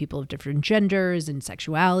color, of people of different genders and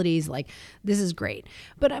sexualities. This is great.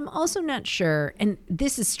 But I'm also not sure, and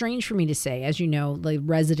this is strange for me to say, as you know,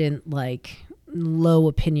 resident low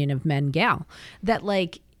opinion of men gal, that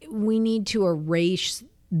we need to erase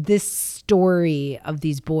this story of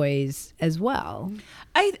these boys as well.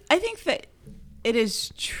 I think that it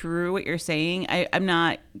is true what you're saying. I'm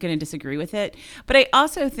not going to disagree with it, but I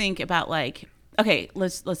also think about okay,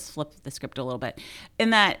 let's flip the script a little bit. In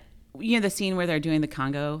that, the scene where they're doing the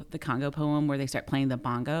Congo poem where they start playing the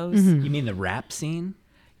bongos. You mean the rap scene?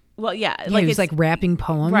 Well, yeah, He was it's rapping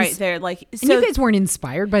poems, right. They're like, And so you guys weren't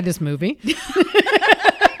inspired by this movie.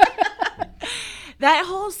 that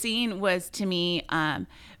whole scene was to me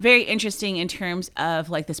very interesting in terms of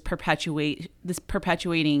this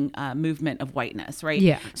perpetuating movement of whiteness, right?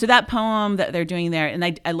 Yeah. So that poem that they're doing there,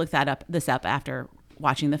 and I looked this up after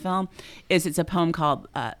watching the film, it's a poem called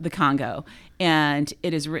 "The Congo," and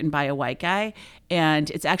it is written by a white guy, and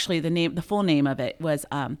it's actually the full name of it was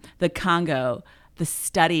 "The Congo: The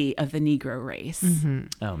Study of the Negro Race."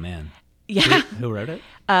 Mm-hmm. Oh man. Yeah. Who wrote it?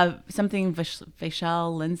 Something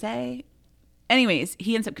Vachel Lindsay. Anyways,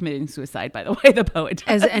 he ends up committing suicide, by the way, the poet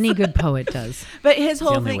does. As any good poet does. But his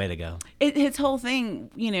whole the only thing, way to go. His whole thing,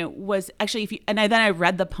 was actually, then I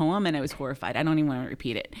read the poem and I was horrified. I don't even want to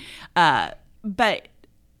repeat it. But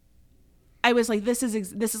I was like, this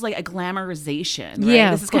is like a glamorization, right?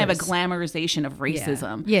 Yeah, this of is kind of a course. glamorization of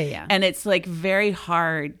racism. Yeah. And it's very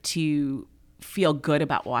hard to feel good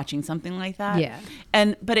about watching something like that. Yeah.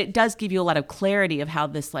 But it does give you a lot of clarity of how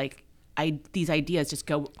this these ideas just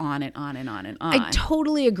go on and on and on and on. I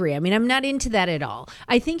totally agree. I mean, I'm not into that at all.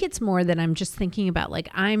 I think it's more that I'm just thinking about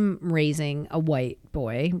I'm raising a white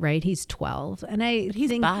boy, right? He's 12, and He's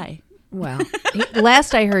think, bi. Well,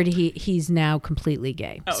 last I heard, he's now completely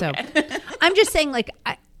gay. Okay. So I'm just saying,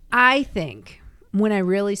 I think when I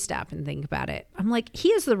really stop and think about it, I'm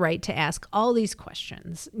he has the right to ask all these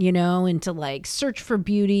questions, and to search for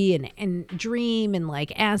beauty and dream and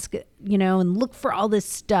ask, and look for all this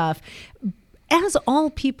stuff. As all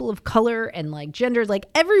people of color and genders,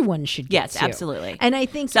 everyone should get Yes, to. absolutely. And I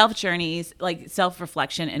think Self-journeys,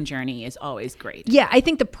 self-reflection and journey is always great. yeah, I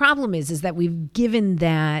think the problem is that we've given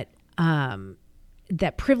that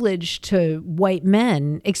that privilege to white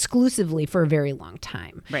men exclusively for a very long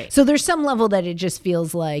time. Right. So there's some level that it just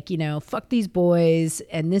feels fuck these boys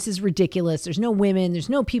and this is ridiculous. There's no women, there's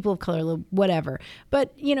no people of color, whatever.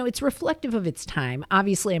 But, it's reflective of its time.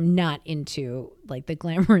 Obviously, I'm not into the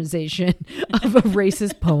glamorization of a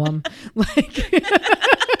racist poem.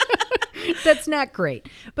 That's not great.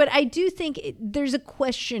 But I do think there's a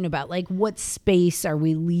question about what space are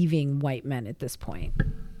we leaving white men at this point?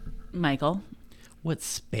 Michael? What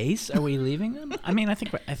space are we leaving them? I mean, I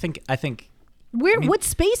think. What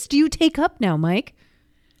space do you take up now, Mike?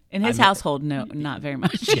 In his household, no, not very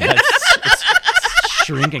much. Yeah, it's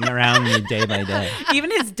shrinking around me day by day.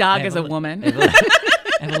 Even his dog is a woman. I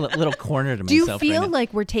have a little corner to Do you myself. feel right now.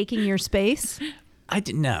 like we're taking your space?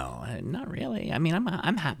 No, not really. I mean,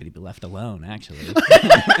 I'm happy to be left alone. Actually,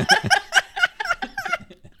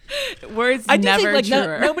 Words I do never think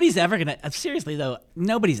truer. nobody's ever gonna. Seriously though,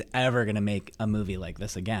 nobody's ever gonna make a movie like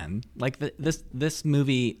this again. This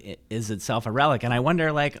movie is itself a relic, and I wonder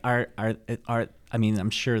are I mean, I'm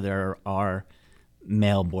sure there are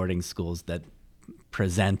male boarding schools that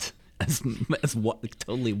present as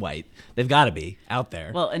totally white. They've got to be out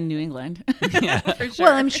there. Well, in New England. Yeah. For sure.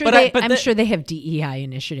 Well, I'm sure But sure they have DEI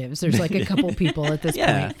initiatives. There's a couple people at this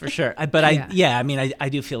Yeah, point. for sure. I mean, I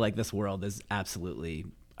do feel like this world is absolutely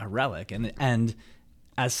a relic, and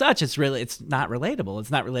as such, it's not relatable. It's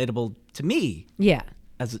not relatable to me. Yeah.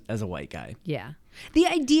 as a white guy. Yeah. The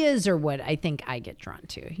ideas are what I think I get drawn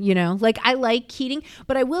to, you know, like I like Keating,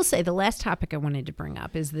 but I will say the last topic I wanted to bring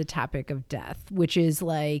up is the topic of death, which is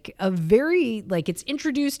like a very, like it's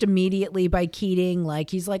introduced immediately by Keating. Like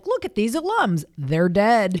he's like, look at these alums. They're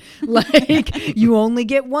dead. Like you only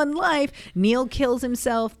get one life. Neil kills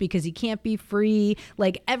himself because he can't be free.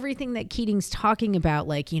 Like everything that Keating's talking about,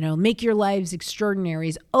 like, you know, make your lives extraordinary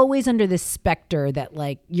is always under this specter that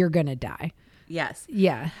like you're going to die. Yes.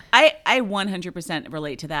 Yeah. I 100%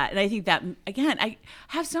 relate to that. And I think that, again, I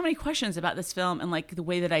have so many questions about this film and like the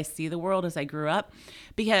way that I see the world as I grew up,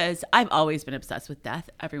 because I've always been obsessed with death.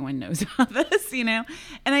 Everyone knows about this, you know?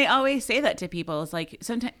 And I always say that to people. It's like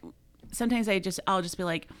sometimes I'll just be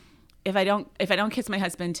like, if I don't kiss my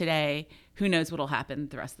husband today, who knows what'll happen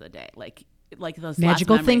the rest of the day? Like those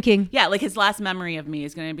magical last memory, thinking. Yeah, like his last memory of me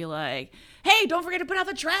is going to be like, hey, don't forget to put out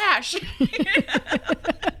the trash.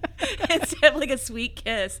 Instead of like a sweet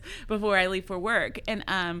kiss before I leave for work. And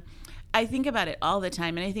I think about it all the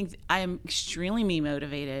time. And I think I'm extremely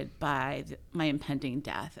motivated by my impending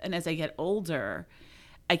death. And as I get older,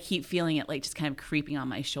 I keep feeling it like just kind of creeping on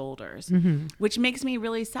my shoulders, which makes me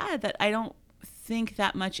really sad that I don't think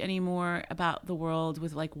that much anymore about the world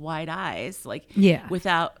with like wide eyes, like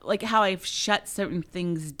without like how I've shut certain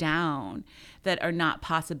things down that are not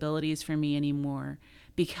possibilities for me anymore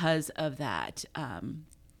because of that.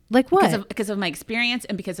 Like what? Because of my experience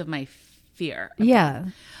and because of my fear. Yeah.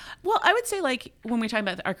 Well, I would say like when we're talking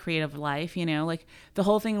about our creative life, you know, like the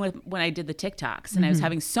whole thing with when I did the TikToks and I was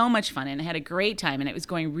having so much fun and I had a great time and it was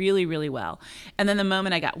going really, really well. And then the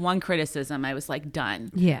moment I got one criticism, I was like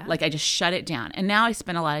done. Yeah. Like I just shut it down. And now I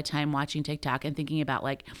spend a lot of time watching TikTok and thinking about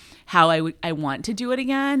like how I want to do it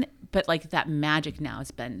again. But like that magic now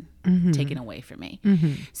has been taken away from me.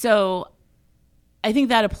 So I think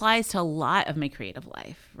that applies to a lot of my creative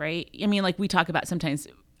life, right? I mean, like we talk about sometimes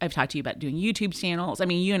I've talked to you about doing YouTube channels. I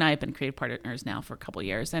mean, you and I have been creative partners now for a couple of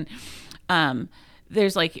years. And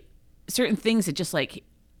there's like certain things that just like,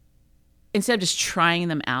 instead of just trying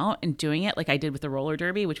them out and doing it like I did with the roller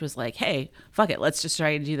derby, which was like, hey, fuck it, let's just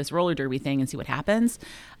try to do this roller derby thing and see what happens.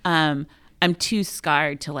 I'm too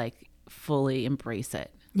scarred to like fully embrace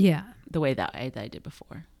it. Yeah. The way that I did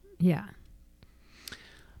before. Yeah.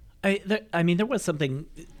 I mean, there was something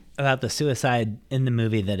about the suicide in the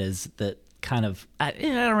movie that kind of, I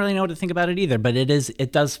don't really know what to think about it either, but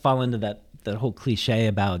it does fall into that whole cliche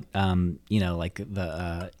about, you know, like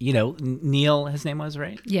Neil, his name was,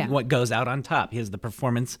 right? Yeah. What goes out on top. He has the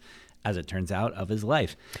performance, as it turns out, of his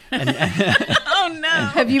life. And, Oh no.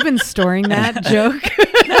 Have you been storing that joke?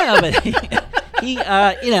 no, but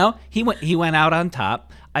he went out on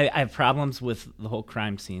top. I have problems with the whole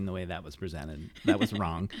crime scene, the way that was presented. That was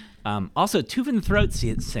wrong. Also, Tuvan Throat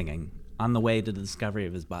singing on the way to the discovery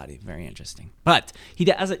of his body, very interesting. But he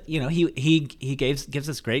does it. You know, he gives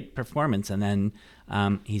us great performance, and then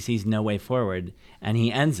he sees no way forward, and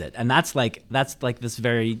he ends it. And that's like this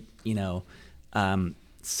very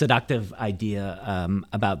seductive idea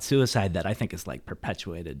about suicide that I think is like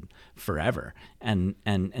perpetuated forever, and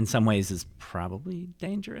in some ways is probably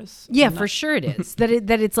dangerous. Yeah, for sure it is. that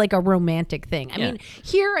it's like a romantic thing. I mean,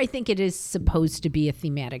 here I think it is supposed to be a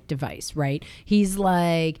thematic device, right? He's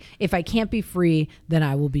like, if I can't be free, then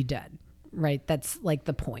I will be dead. Right, that's like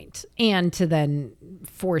the point. And to then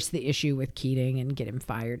force the issue with Keating and get him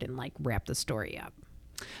fired and like wrap the story up.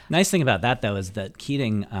 Nice thing about that, though, is that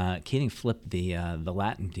Keating flipped the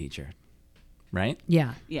Latin teacher, right?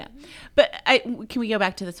 Yeah. Yeah. But can we go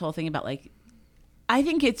back to this whole thing about like, I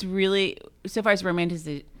think it's really, so far as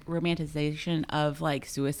romanticization of like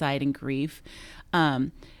suicide and grief,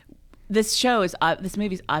 this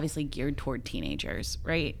movie is obviously geared toward teenagers,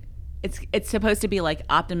 right? It's supposed to be like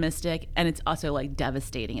optimistic, and it's also like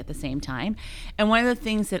devastating at the same time. And one of the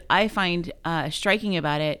things that I find striking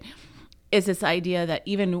about it is this idea that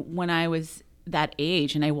even when I was that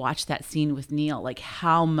age and I watched that scene with Neil, like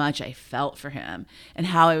how much I felt for him and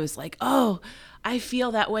how I was like, oh, I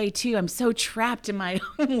feel that way too. I'm so trapped in my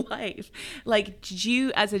own life. Like, did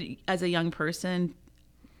you, as a young person,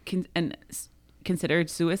 considered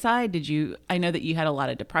suicide? I know that you had a lot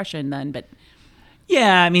of depression then, but.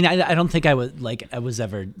 Yeah, I mean, I don't think I was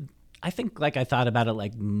ever. I think like I thought about it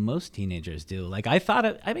like most teenagers do. Like I thought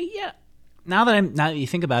it. I mean, yeah. Now that you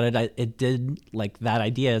think about it, it did like that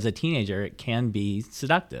idea as a teenager. It can be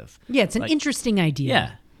seductive. Yeah, it's an interesting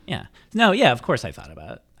idea. Yeah. No, yeah, of course I thought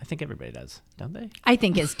about it. I think everybody does, don't they? I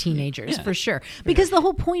think as teenagers, for sure. Because the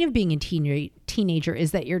whole point of being a teenager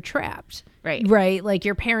is that you're trapped. Right. Right. Like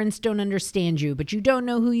your parents don't understand you, but you don't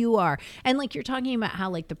know who you are. And like you're talking about how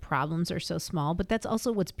like the problems are so small, but that's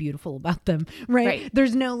also what's beautiful about them. Right.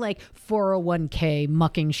 There's no like 401k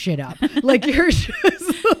mucking shit up. Like you're just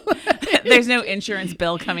There's no insurance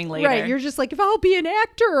bill coming later. right. You're just like, if I'll be an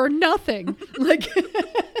actor or nothing. Like,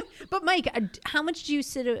 but Mike, how much do you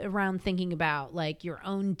sit around thinking about like your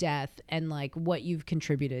own death and like what you've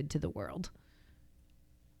contributed to the world?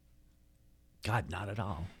 God, not at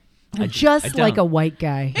all. Just like a white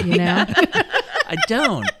guy, you know? I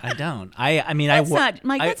don't. I mean, That's not,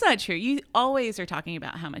 Mike, that's not true. You always are talking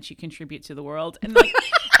about how much you contribute to the world. And like,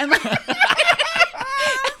 no,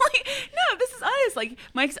 this is honest. Like,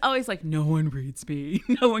 Mike's always like, no one reads me.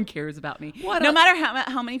 No one cares about me. No matter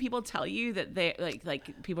how many people tell you that they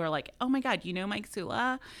like people are like, oh my God, you know Mike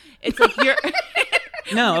Sula? It's like you're...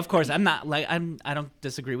 No, of course. I'm not like I don't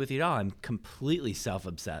disagree with you at all. I'm completely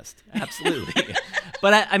self-obsessed. Absolutely.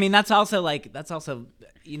 But I mean that's also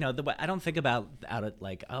you know, the way I don't think about it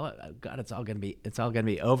like, oh God, it's all gonna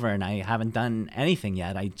be over and I haven't done anything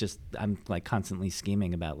yet. I'm like constantly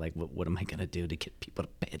scheming about like what am I gonna do to get people to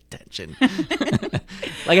pay attention.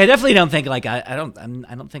 Like I definitely don't think like I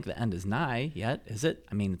don't think the end is nigh yet, is it?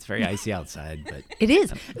 I mean it's very icy outside, but it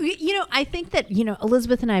is. You know, I think that, you know,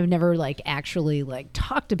 Elizabeth and I have never like actually like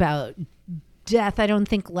talked about death, I don't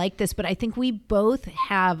think like this, but I think we both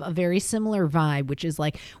have a very similar vibe, which is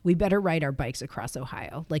like, we better ride our bikes across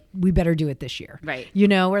Ohio. Like we better do it this year. Right. You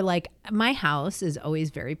know, we're like, my house is always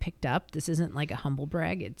very picked up. This isn't like a humble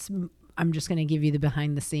brag. I'm just going to give you the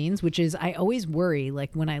behind the scenes, which is I always worry,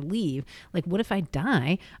 like when I leave, like what if I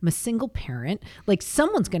die? I'm a single parent. Like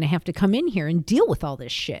someone's going to have to come in here and deal with all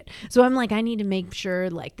this shit. So I'm like, I need to make sure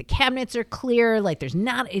like the cabinets are clear. Like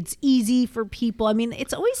it's easy for people. I mean,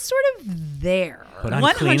 it's always sort of there. Put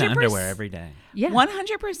on clean underwear every day. Yeah.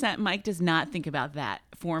 100% Mike does not think about that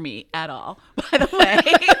for me at all, by the way.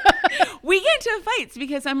 We get into fights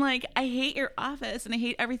because I'm like, I hate your office and I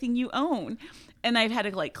hate everything you own. And I've had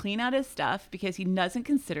to like clean out his stuff because he doesn't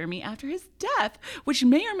consider me after his death, which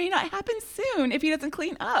may or may not happen soon if he doesn't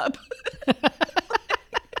clean up.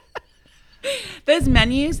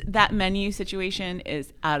 That menu situation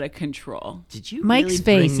is out of control. Did you Mike's really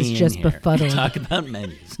face bring is me just in here befuddled. to talk about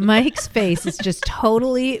menus? Mike's face is just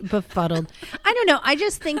totally befuddled. I don't know. I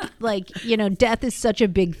just think like, you know, death is such a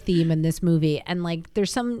big theme in this movie. And like,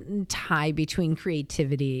 there's some tie between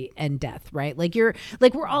creativity and death, right? Like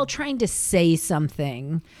we're all trying to say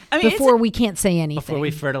something before we can't say anything. Before we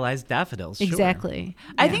fertilize daffodils. Sure. Exactly.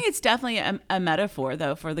 I think it's definitely a metaphor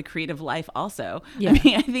though for the creative life also. Yeah. I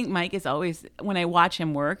mean, I think Mike is always, when I watch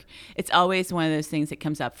him work, it's always one of those things that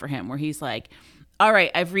comes up for him where he's like, all right,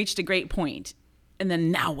 I've reached a great point, and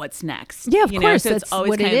then now what's next? Yeah, of course. So it's That's always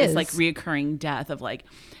what kind it of is. this like reoccurring death of like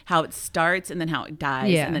how it starts and then how it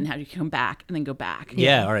dies Yeah. and then how you come back and then go back.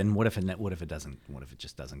 Yeah, and what if it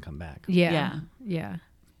just doesn't come back? Yeah.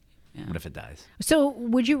 What if it dies? So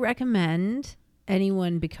would you recommend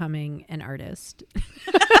anyone becoming an artist?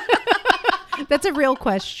 That's a real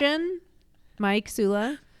question, Mike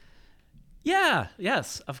Sula. Yeah,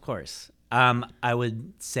 yes, of course. I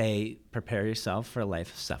would say prepare yourself for a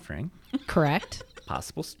life of suffering. Correct.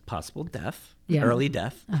 Possible death. Yeah. Early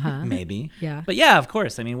death, maybe. Yeah. But yeah, of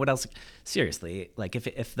course. I mean, what else? Seriously, like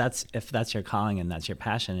if that's your calling and that's your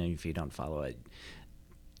passion, and if you don't follow it,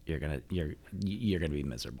 you're gonna be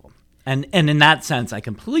miserable. And in that sense, I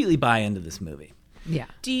completely buy into this movie. Yeah.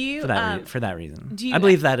 Do you For that reason, do you- I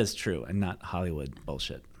believe that is true and not Hollywood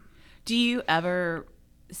bullshit. Do you ever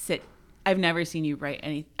sit? I've never seen you write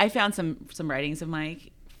any. I found some writings of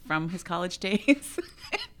Mike from his college days,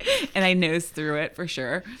 and I nosed through it for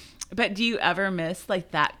sure. But do you ever miss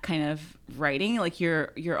like that kind of writing? Like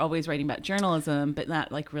you're always writing about journalism, but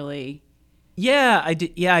not like really. Yeah, I do.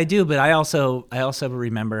 Yeah, I do. But I also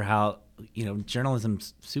remember how, you know,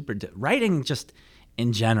 journalism's writing just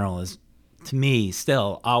in general is, to me,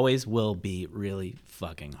 still always will be really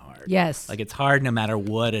fucking hard. Yes. Like it's hard no matter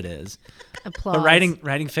what it is. Applause. But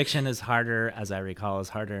writing fiction is harder, as I recall, is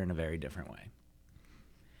harder in a very different way.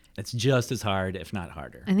 It's just as hard, if not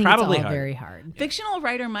harder. I think Probably it's all harder. very hard. Fictional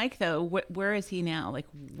writer Mike, though, where is he now? Like,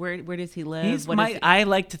 where does he live? I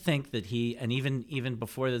like to think that and even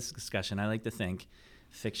before this discussion, I like to think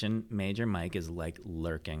fiction major Mike is like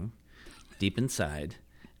lurking deep inside,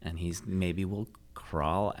 and he's maybe will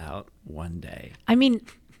crawl out one day. I mean,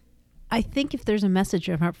 I think if there's a message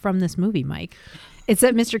from this movie, Mike, it's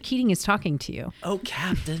that Mr. Keating is talking to you. Oh,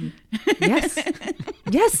 Captain. Yes.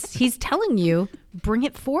 Yes, he's telling you, bring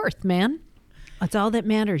it forth, man. That's all that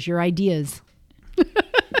matters. Your ideas.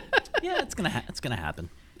 Yeah, it's gonna happen.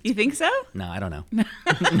 You think so? No, I don't know.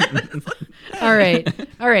 All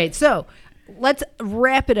right. So let's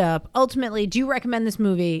wrap it up. Ultimately, do you recommend this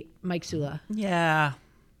movie, Mike Sula? Yeah.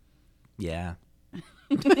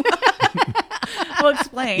 Well,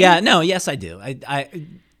 explain. Yeah. No. Yes, I do.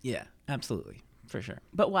 Yeah, absolutely, for sure.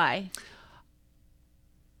 But why?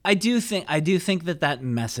 I do think that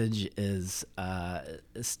message is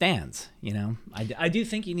stands. You know, I do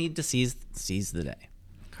think you need to seize the day,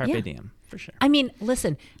 carpe diem, for sure. I mean,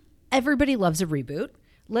 listen, everybody loves a reboot.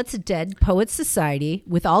 Let's Dead Poets Society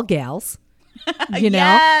with all gals. You know,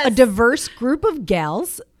 Yes. a diverse group of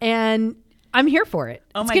gals, and I'm here for it.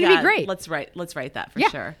 Oh it's my gonna God. be great. Let's write that for yeah,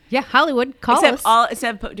 sure. yeah. Hollywood, call us.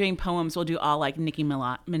 Instead of doing poems, we'll do all like Nicki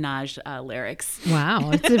Minaj lyrics.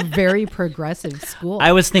 Wow, it's a very progressive school.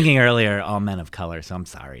 I was thinking earlier, all men of color, so I'm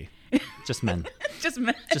sorry. Just men,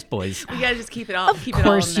 Just boys. we gotta just keep it all. Of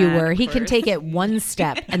course you were. He can take it one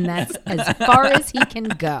step, and that's as far as he can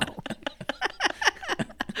go.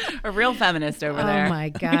 A real feminist over there. Oh my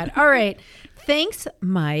God. All right. Thanks,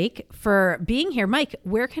 Mike, for being here. Mike,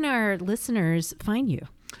 where can our listeners find you?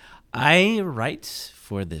 I write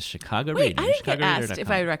for the Chicago Wait, Radio. I didn't get asked if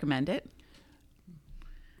ChicagoRadio.com. I would recommend it.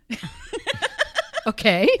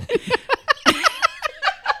 Okay.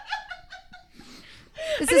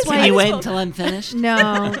 This is Can why you wait until I'm finished?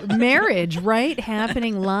 No, marriage, right?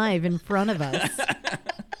 Happening live in front of us.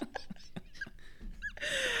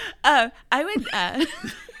 I would.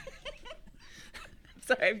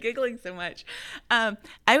 Sorry, I'm giggling so much. I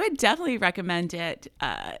would definitely recommend it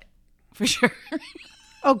for sure.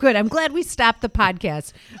 Oh, good. I'm glad we stopped the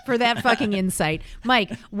podcast for that fucking insight.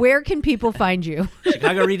 Mike, where can people find you?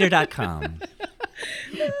 ChicagoReader.com.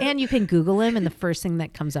 And you can Google him, and the first thing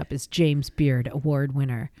that comes up is James Beard Award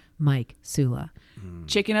winner, Mike Sula.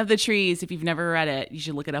 Chicken of the Trees. If you've never read it, you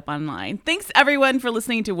should look it up online. Thanks, everyone, for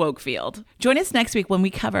listening to Wokefield. Join us next week when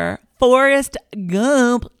we cover Forrest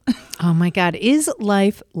Gump. Oh my God. Is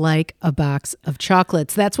life like a box of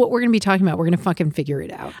chocolates? That's what we're going to be talking about. We're going to fucking figure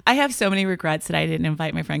it out. I have so many regrets that I didn't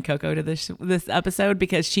invite my friend Coco to this episode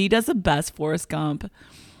because she does the best Forrest Gump.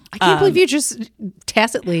 I can't believe you just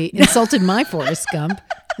tacitly insulted my Forrest Gump,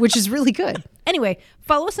 which is really good. Anyway,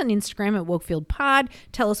 follow us on Instagram at Wokefield Pod.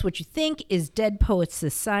 Tell us what you think. Is Dead Poets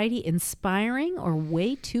Society inspiring or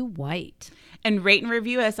way too white? And rate and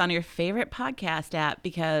review us on your favorite podcast app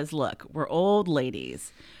because, look, we're old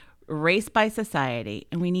ladies, raised by society,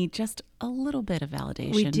 and we need just a little bit of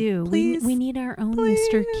validation. We do. Please. We need our own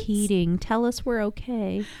Mr. Keating. Tell us we're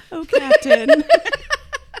okay. Oh, Captain.